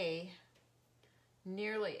in May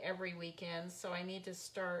nearly every weekend, so I need to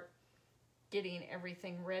start getting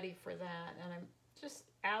everything ready for that, and I'm just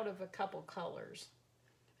out of a couple colors.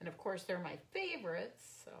 And of course they're my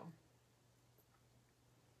favorites, so...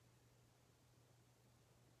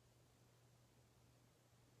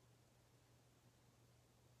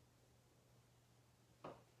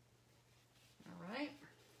 Right.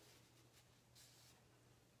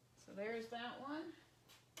 So there's that one.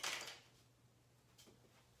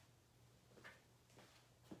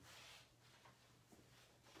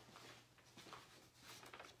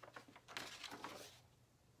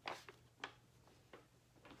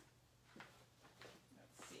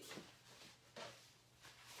 Let's see.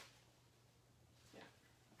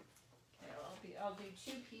 I'll do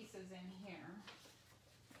 2 pieces in here.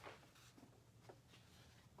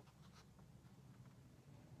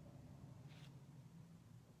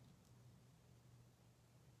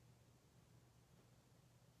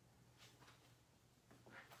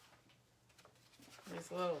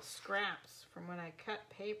 These little scraps from when I cut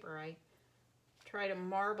paper, I try to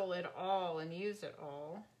marble it all and use it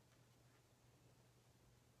all.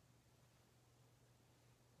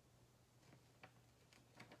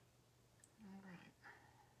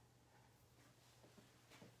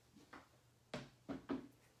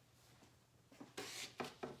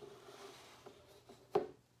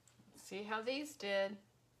 See how these did.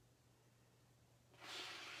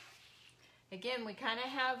 Again, we kind of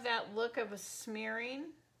have that look of a smearing.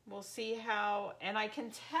 We'll see how, and I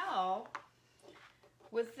can tell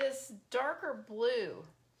with this darker blue,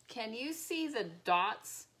 can you see the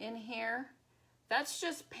dots in here? That's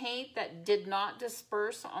just paint that did not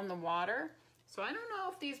disperse on the water. So I don't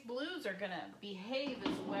know if these blues are gonna behave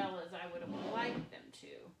as well as I would have liked them to.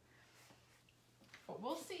 But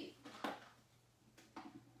we'll see.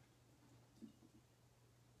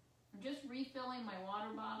 I'm just refilling my water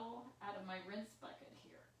bottle out of my rinse bucket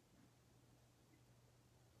here.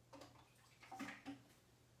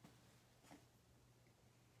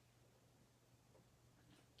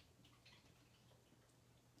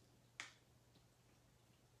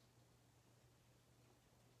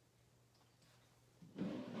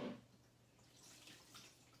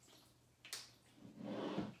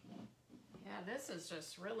 Yeah, this is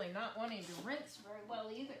just really not wanting to rinse very well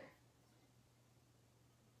either.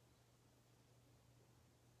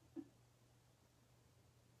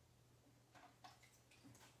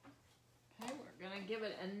 Okay, we're going to give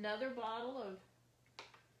it another bottle of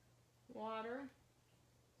water.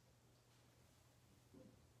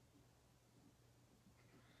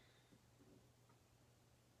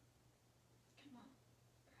 Come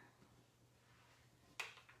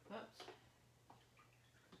on. Oops.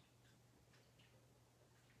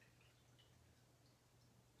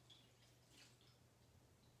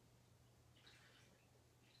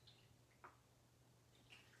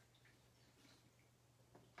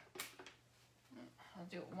 I'll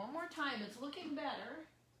do it one more time. It's looking better.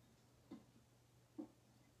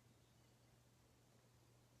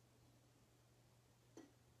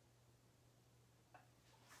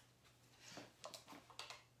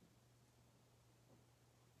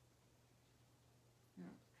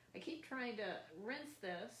 I keep trying to rinse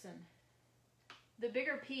this, and the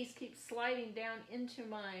bigger piece keeps sliding down into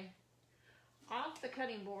off the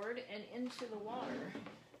cutting board and into the water.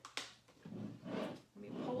 Let me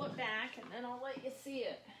pull it back and then I'll let you see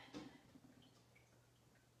it.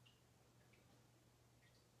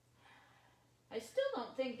 I still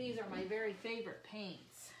don't think these are my very favorite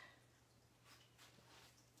paints.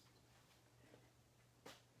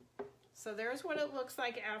 So there's what it looks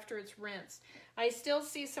like after it's rinsed. I still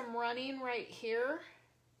see some running right here.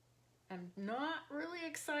 I'm not really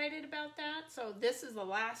excited about that. So this is the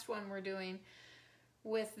last one we're doing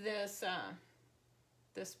with this,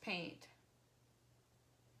 this paint.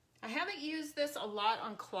 I haven't used this a lot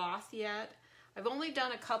on cloth yet. I've only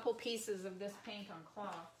done a couple pieces of this paint on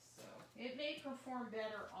cloth, so it may perform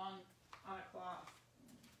better on a cloth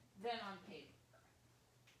than on paper.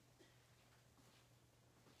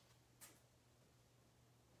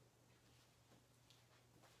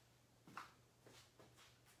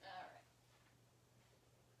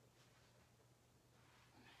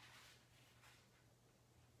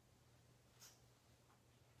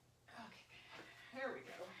 There we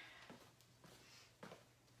go.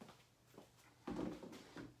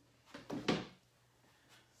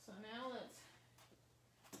 So now let's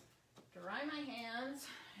dry my hands,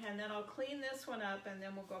 and then I'll clean this one up, and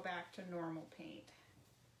then we'll go back to normal paint.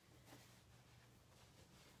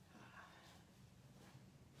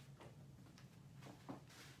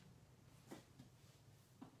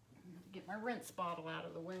 Get my rinse bottle out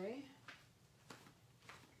of the way.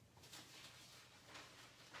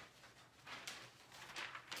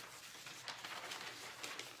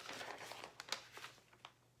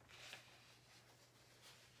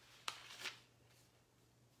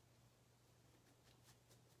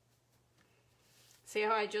 See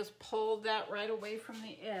how I just pulled that right away from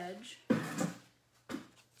the edge?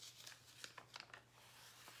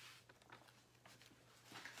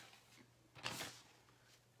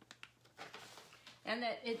 And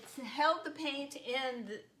that it held the paint in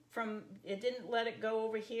from, it didn't let it go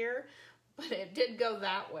over here, but it did go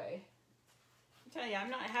that way. I tell you, I'm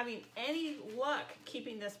not having any luck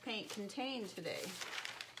keeping this paint contained today.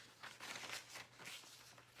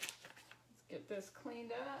 Let's get this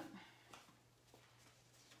cleaned up.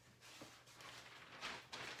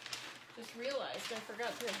 Just realized I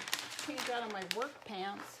forgot to change out of my work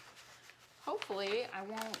pants. Hopefully I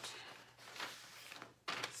won't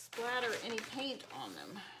splatter any paint on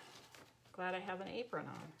them. Glad I have an apron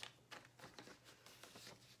on.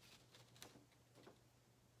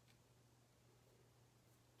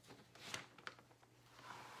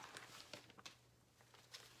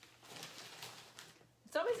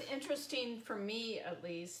 It's always interesting for me, at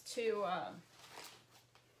least, to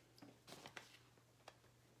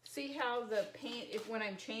see how the paint, if when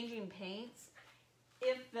I'm changing paints,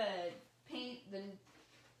 if the paint,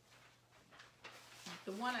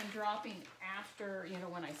 the one I'm dropping after, you know,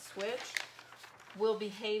 when I switch, will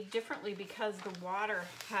behave differently because the water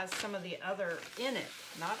has some of the other in it,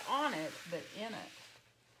 not on it, but in it.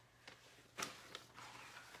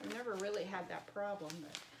 I've never really had that problem,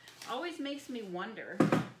 but always makes me wonder.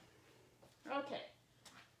 Okay,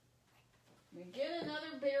 we get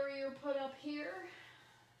another barrier put up here.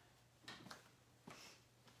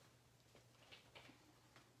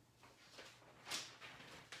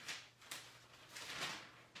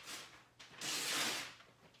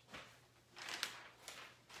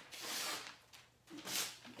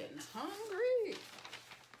 Getting hungry.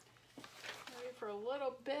 Ready for a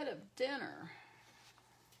little bit of dinner.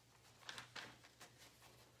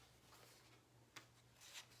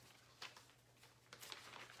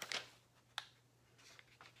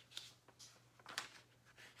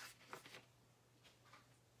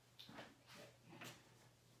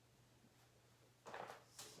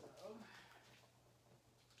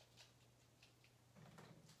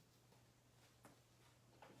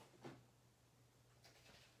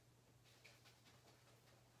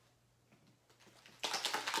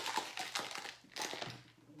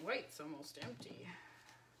 White's almost empty.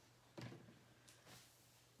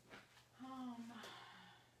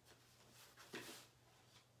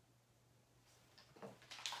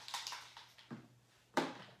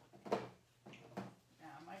 Yeah,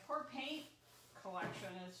 my core paint collection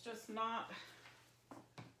is just not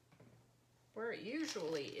where it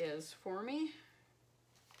usually is for me.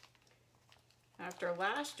 After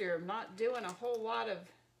last year of not doing a whole lot of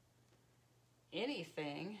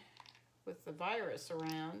anything with the virus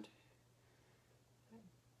around,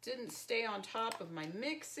 didn't stay on top of my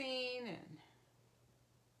mixing, and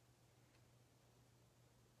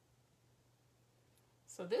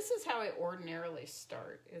so this is how I ordinarily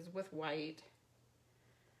start, is with white.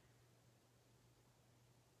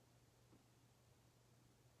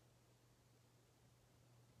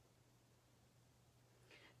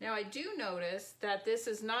 Now I do notice that this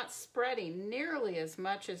is not spreading nearly as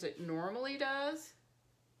much as it normally does.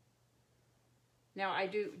 Now I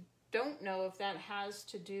don't know if that has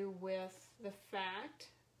to do with the fact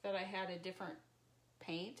that I had a different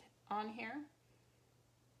paint on here.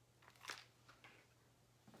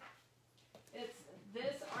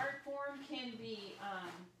 This art form can be,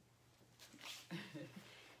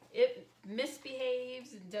 it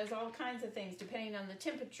misbehaves and does all kinds of things depending on the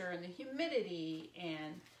temperature and the humidity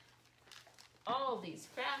and all these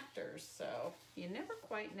factors, so you never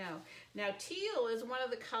quite know. Now teal is one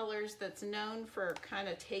of the colors that's known for kind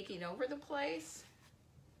of taking over the place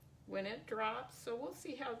when it drops, so we'll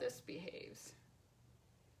see how this behaves.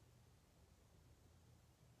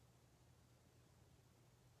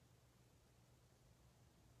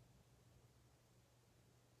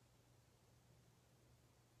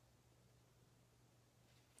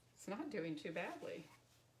 It's not doing too badly.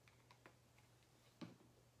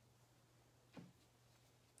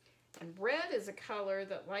 And red is a color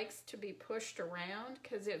that likes to be pushed around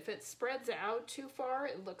because if it spreads out too far,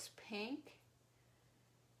 it looks pink.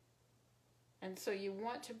 And so you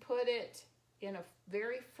want to put it in a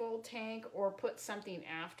very full tank or put something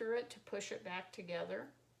after it to push it back together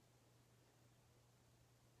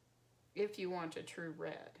if you want a true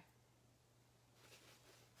red.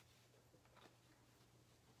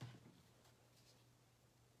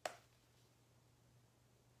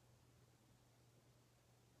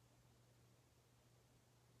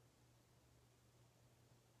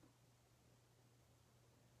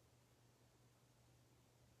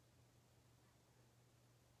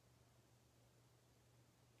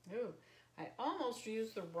 Ooh, I almost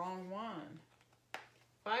used the wrong one.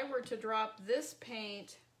 If I were to drop this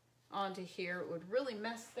paint onto here, it would really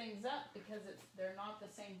mess things up because they're not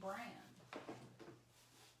the same brand.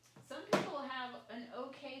 Some people have an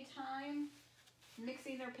okay time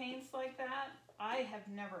mixing their paints like that. I have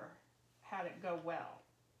never had it go well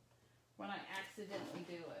when I accidentally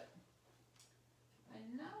do it. I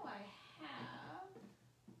know I have.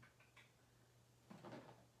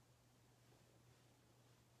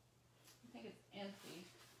 I think it's empty.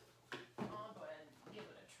 I'll go ahead and give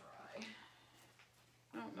it a try.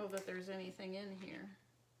 anything in here.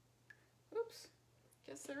 Oops,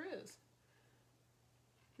 guess there is.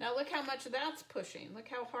 Now look how much that's pushing. Look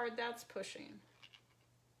how hard that's pushing.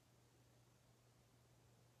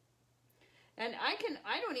 And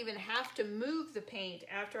I don't even have to move the paint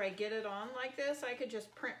after I get it on like this. I could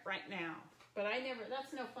just print right now. But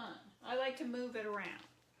that's no fun. I like to move it around.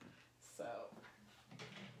 So,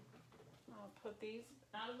 I'll put these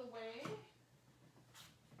out of the way.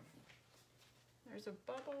 There's a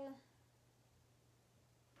bubble.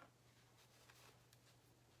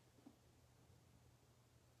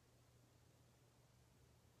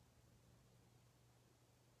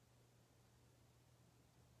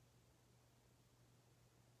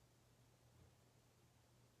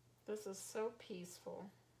 This is so peaceful.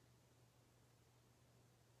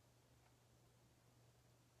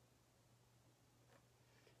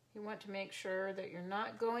 You want to make sure that you're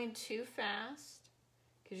not going too fast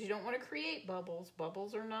because you don't want to create bubbles.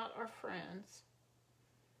 Bubbles are not our friends.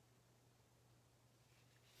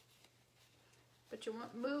 But you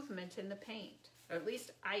want movement in the paint, or at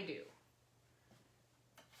least I do.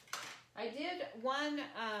 I did one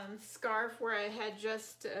scarf where I had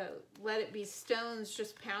just let it be stones,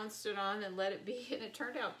 just pounced it on and let it be, and it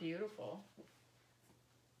turned out beautiful.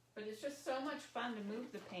 But it's just so much fun to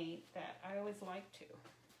move the paint that I always like to.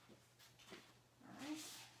 All right.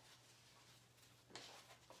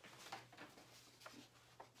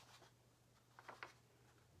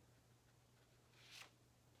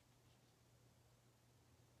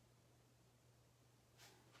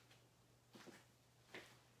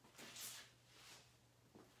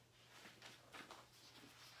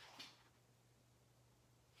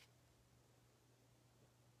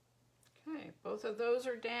 Okay, both of those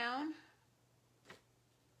are down.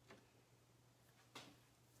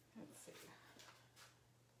 Let's see.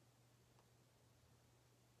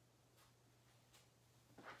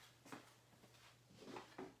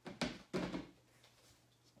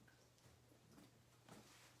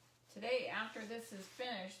 Today, after this is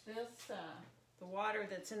finished, the water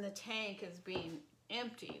that's in the tank is being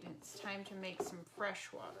emptied. It's time to make some fresh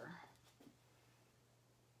water.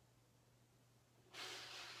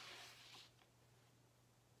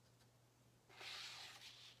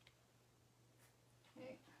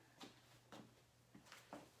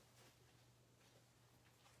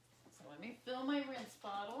 Let me fill my rinse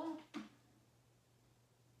bottle.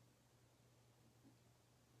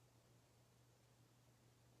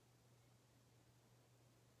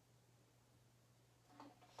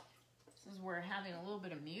 This is where having a little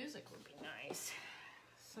bit of music would be nice.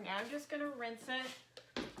 So now I'm just going to rinse it.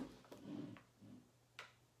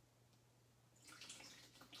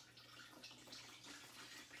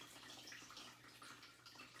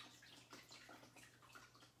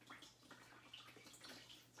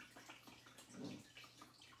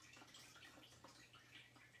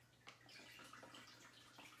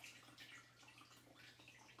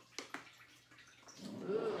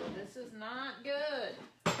 This is not good.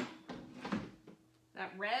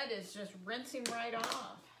 That red is just rinsing right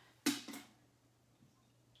off.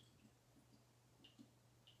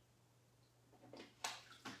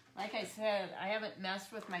 Like I said, I haven't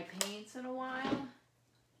messed with my paints in a while. And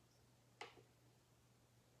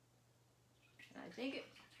I think it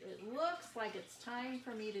looks like it's time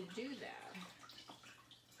for me to do that.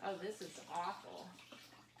 Oh, this is awful.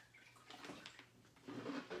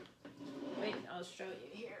 Wait, I'll show you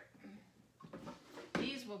here.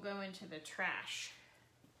 These will go into the trash.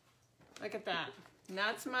 Look at that. And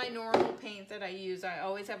that's my normal paint that I use. I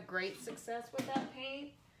always have great success with that paint.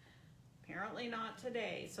 Apparently not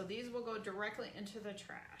today. So these will go directly into the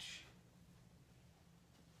trash.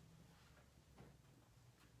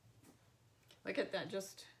 Look at that,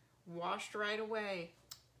 just washed right away.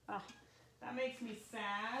 Oh, that makes me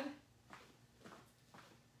sad.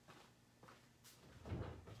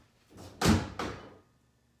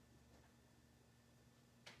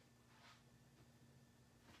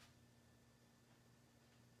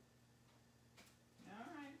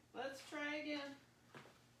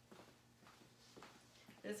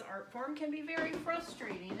 This art form can be very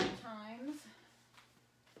frustrating at times.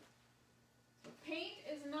 Paint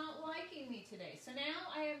is not liking me today. So now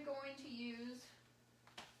I am going to use,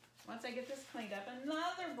 once I get this cleaned up,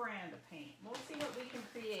 another brand of paint. We'll see what we can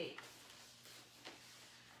create.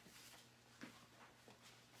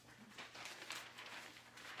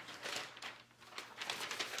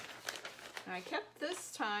 I kept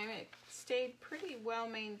this time, it stayed pretty well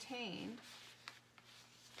maintained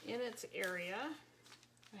in its area.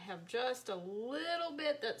 I have just a little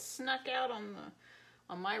bit that snuck out on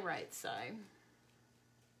my right side.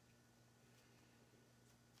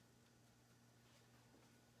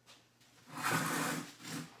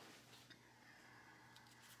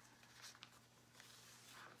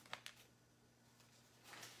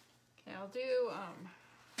 do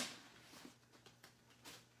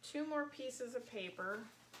 2 more pieces of paper,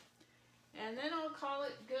 and then I'll call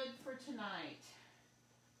it good for tonight.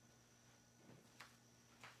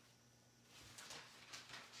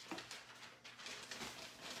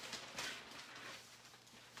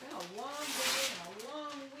 It's been a long day and a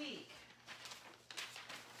long week.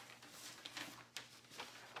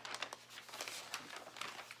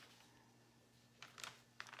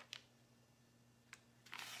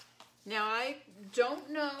 Now, I don't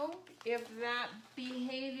know if that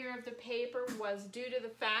behavior of the paper was due to the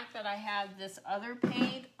fact that I had this other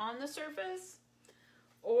paint on the surface,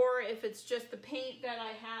 or if it's just the paint that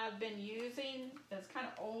I have been using that's kind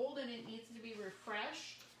of old and it needs to be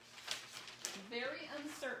refreshed. Very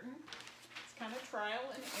uncertain. It's kind of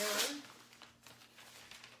trial and error.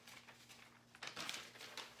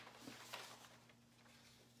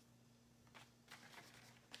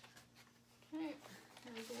 Okay.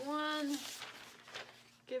 There's one.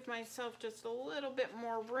 Give myself just a little bit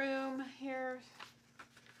more room here.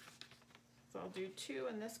 So I'll do 2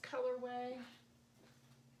 in this colorway.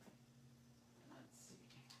 Let's see.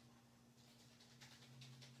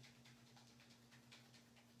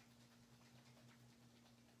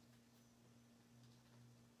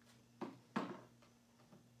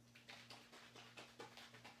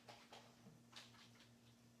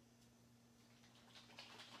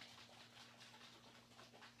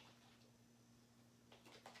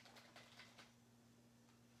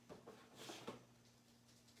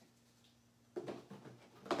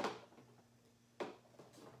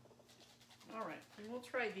 We'll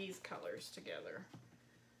try these colors together.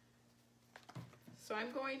 So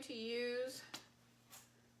I'm going to use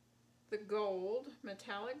the gold,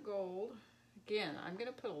 metallic gold. Again, I'm going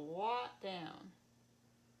to put a lot down.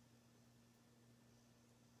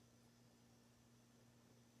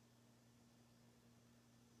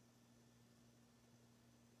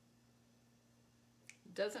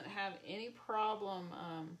 Doesn't have any problem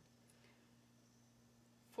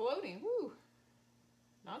floating. Woo!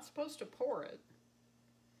 Not supposed to pour it.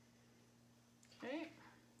 Okay,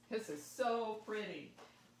 this is so pretty.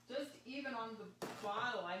 Just even on the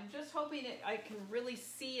bottle, I'm just hoping I can really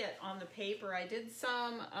see it on the paper. I did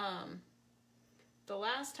some the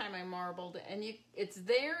last time I marbled, and it's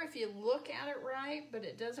there if you look at it right, but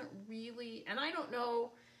it doesn't really, and I don't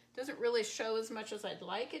know, doesn't really show as much as I'd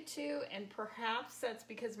like it to, and perhaps that's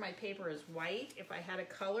because my paper is white. If I had a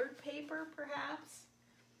colored paper, perhaps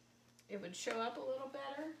it would show up a little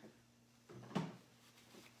better.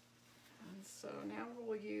 So now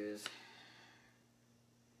we'll use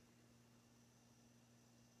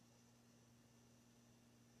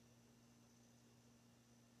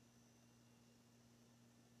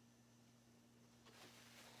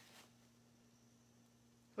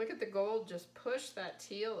look at the gold just push that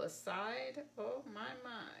teal aside. Oh my.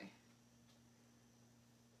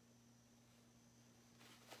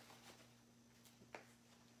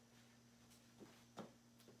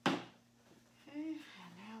 Okay, and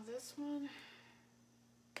now this one.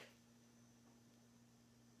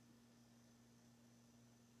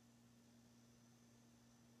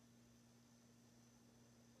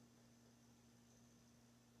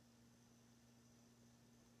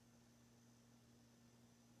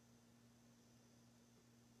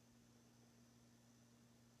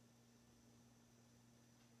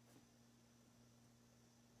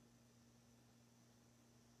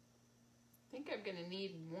 I think I'm going to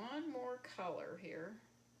need one more color here.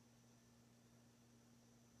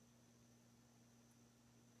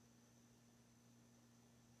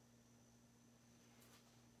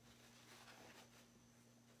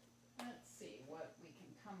 Let's see what we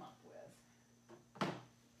can come up with.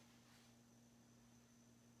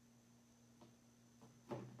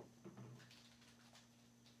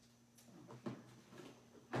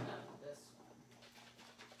 How about this one?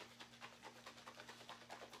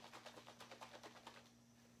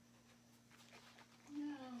 No.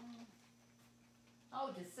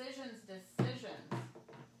 Oh, decisions.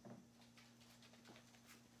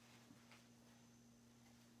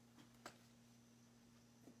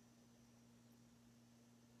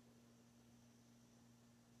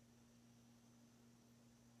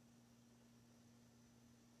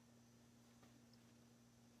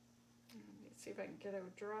 See if I can get a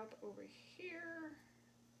drop over here.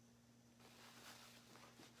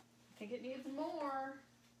 I think it needs more.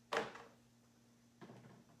 Not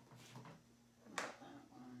that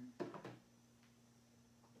one.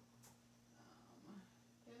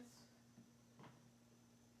 This.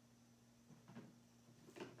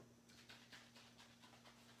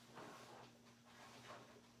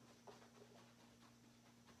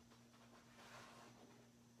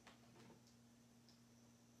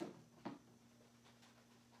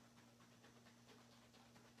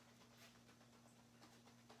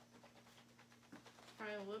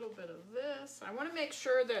 Try a little bit of this. I want to make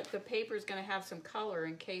sure that the paper is going to have some color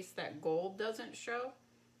in case that gold doesn't show.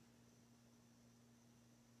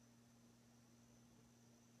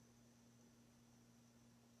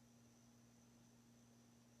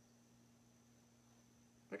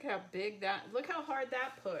 Look how big that, look how hard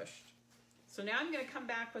that pushed. So now I'm going to come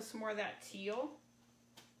back with some more of that teal.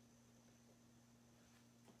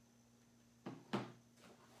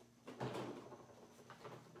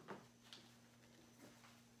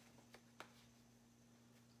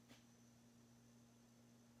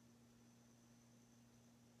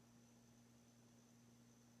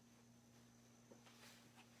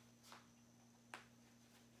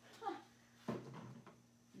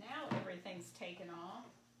 Now everything's taken off.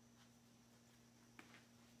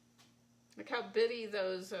 Look how bitty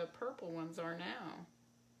those purple ones are now.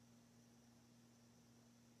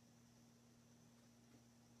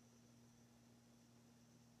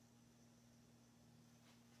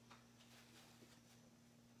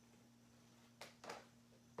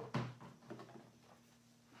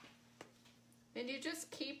 And you just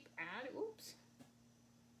keep adding, oops.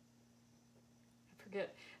 I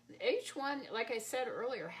forget. Each one, like I said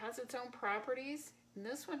earlier, has its own properties. And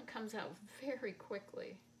this one comes out very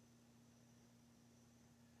quickly.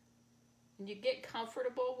 And you get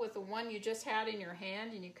comfortable with the one you just had in your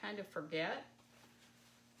hand and you kind of forget.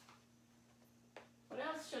 What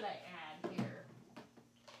else should I add here?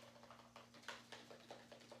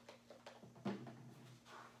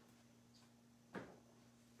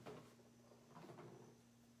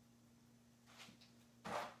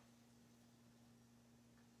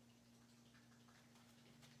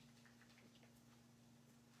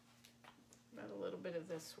 About a little bit of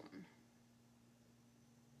this one.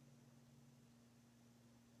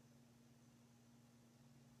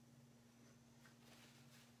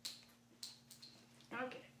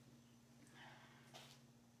 Okay.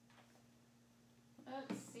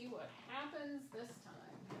 Let's see what happens this time.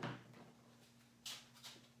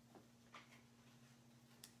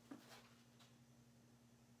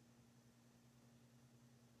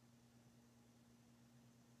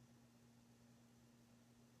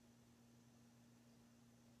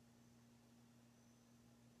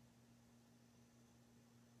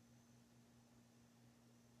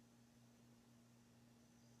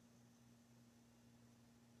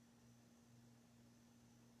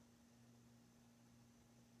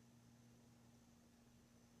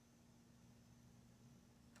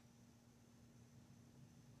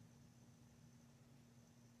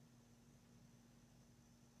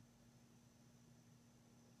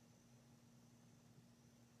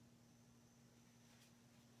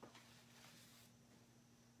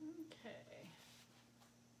 Okay.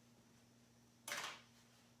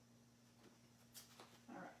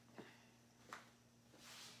 All right.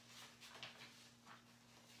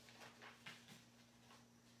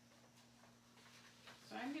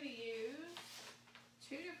 So I'm going to use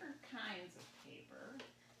two different kinds of paper.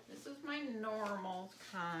 This is my normal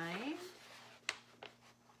kind.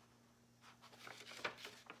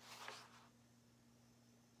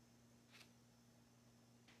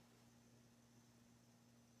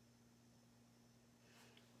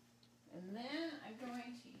 And then I'm going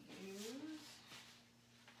to use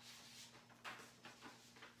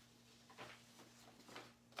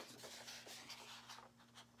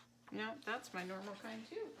that's my normal kind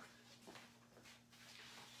too.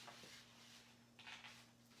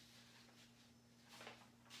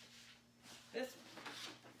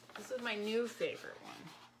 This is my new favorite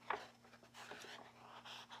one.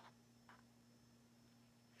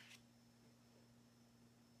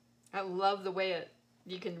 I love the way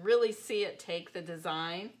you can really see it take the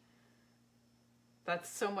design. That's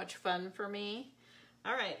so much fun for me.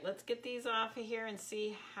 All right, let's get these off of here and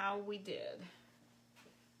see how we did.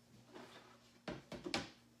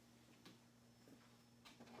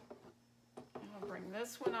 I'll bring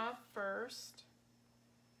this one off first.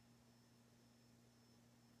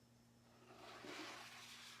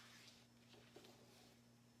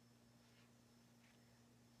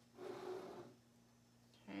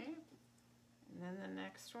 Okay, and then the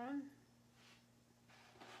next one.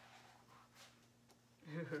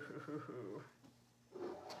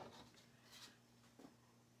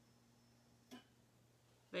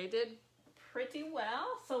 They did pretty well,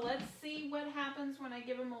 so let's see what happens when I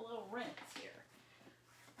give them a little rinse here.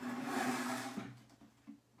 I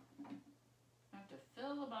have to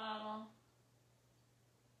fill the bottle.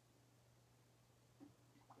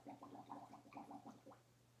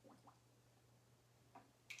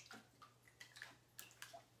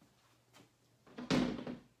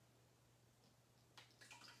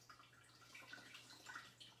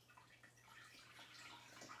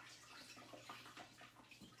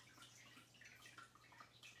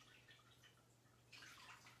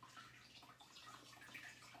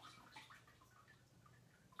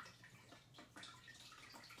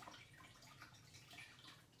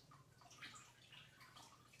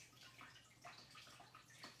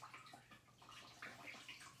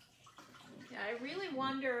 really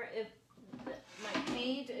wonder if my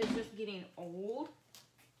paint is just getting old.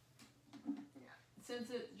 Since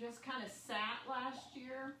it just kind of sat last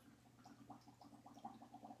year.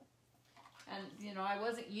 And, you know, I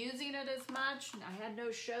wasn't using it as much. And I had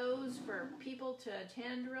no shows for people to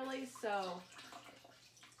attend, really. So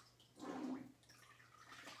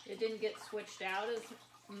it didn't get switched out as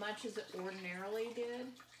much as it ordinarily did.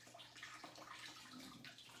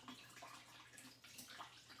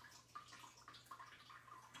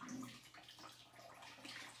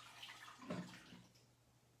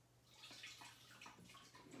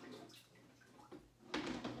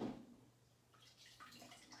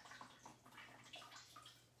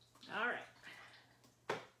 All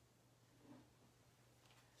right.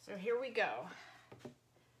 So here we go.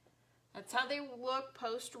 That's how they look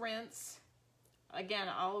post rinse. Again,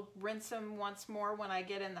 I'll rinse them once more when I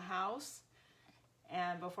get in the house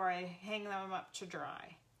and before I hang them up to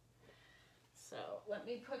dry. So let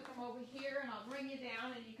me put them over here and I'll bring you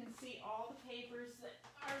down and you can see all the papers that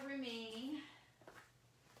are remaining.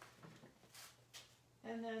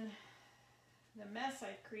 And then the mess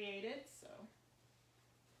I created, so.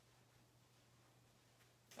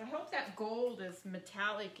 I hope that gold is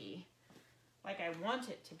metallic-y, like I want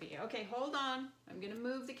it to be. Okay, hold on. I'm gonna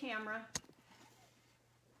move the camera.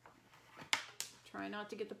 Try not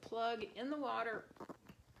to get the plug in the water.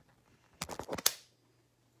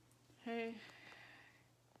 Okay.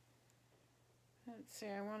 Let's see,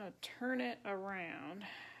 I want to turn it around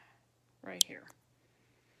right here.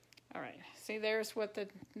 All right, see there's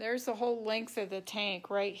the whole length of the tank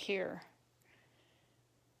right here.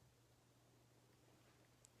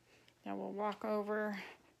 Now we'll walk over.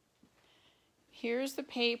 Here's the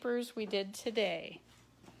papers we did today.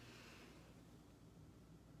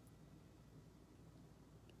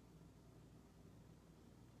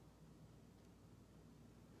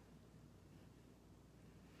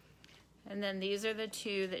 And then these are the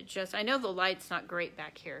two that just, I know the light's not great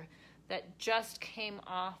back here, that just came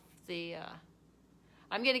off the,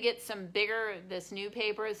 I'm going to get some bigger, this new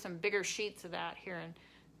paper, some bigger sheets of that here and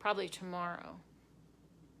probably tomorrow.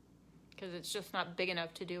 Because it's just not big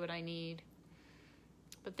enough to do what I need.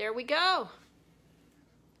 But there we go.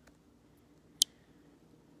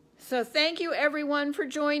 So thank you everyone for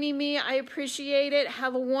joining me. I appreciate it.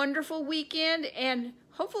 Have a wonderful weekend and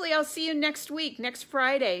hopefully I'll see you next week, next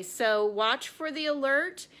Friday. So watch for the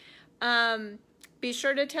alert. Be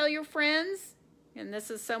sure to tell your friends. And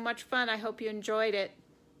this is so much fun. I hope you enjoyed it.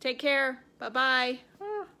 Take care. Bye-bye.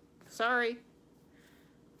 Oh, sorry.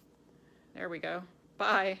 There we go.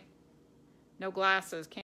 Bye. No glasses. Can't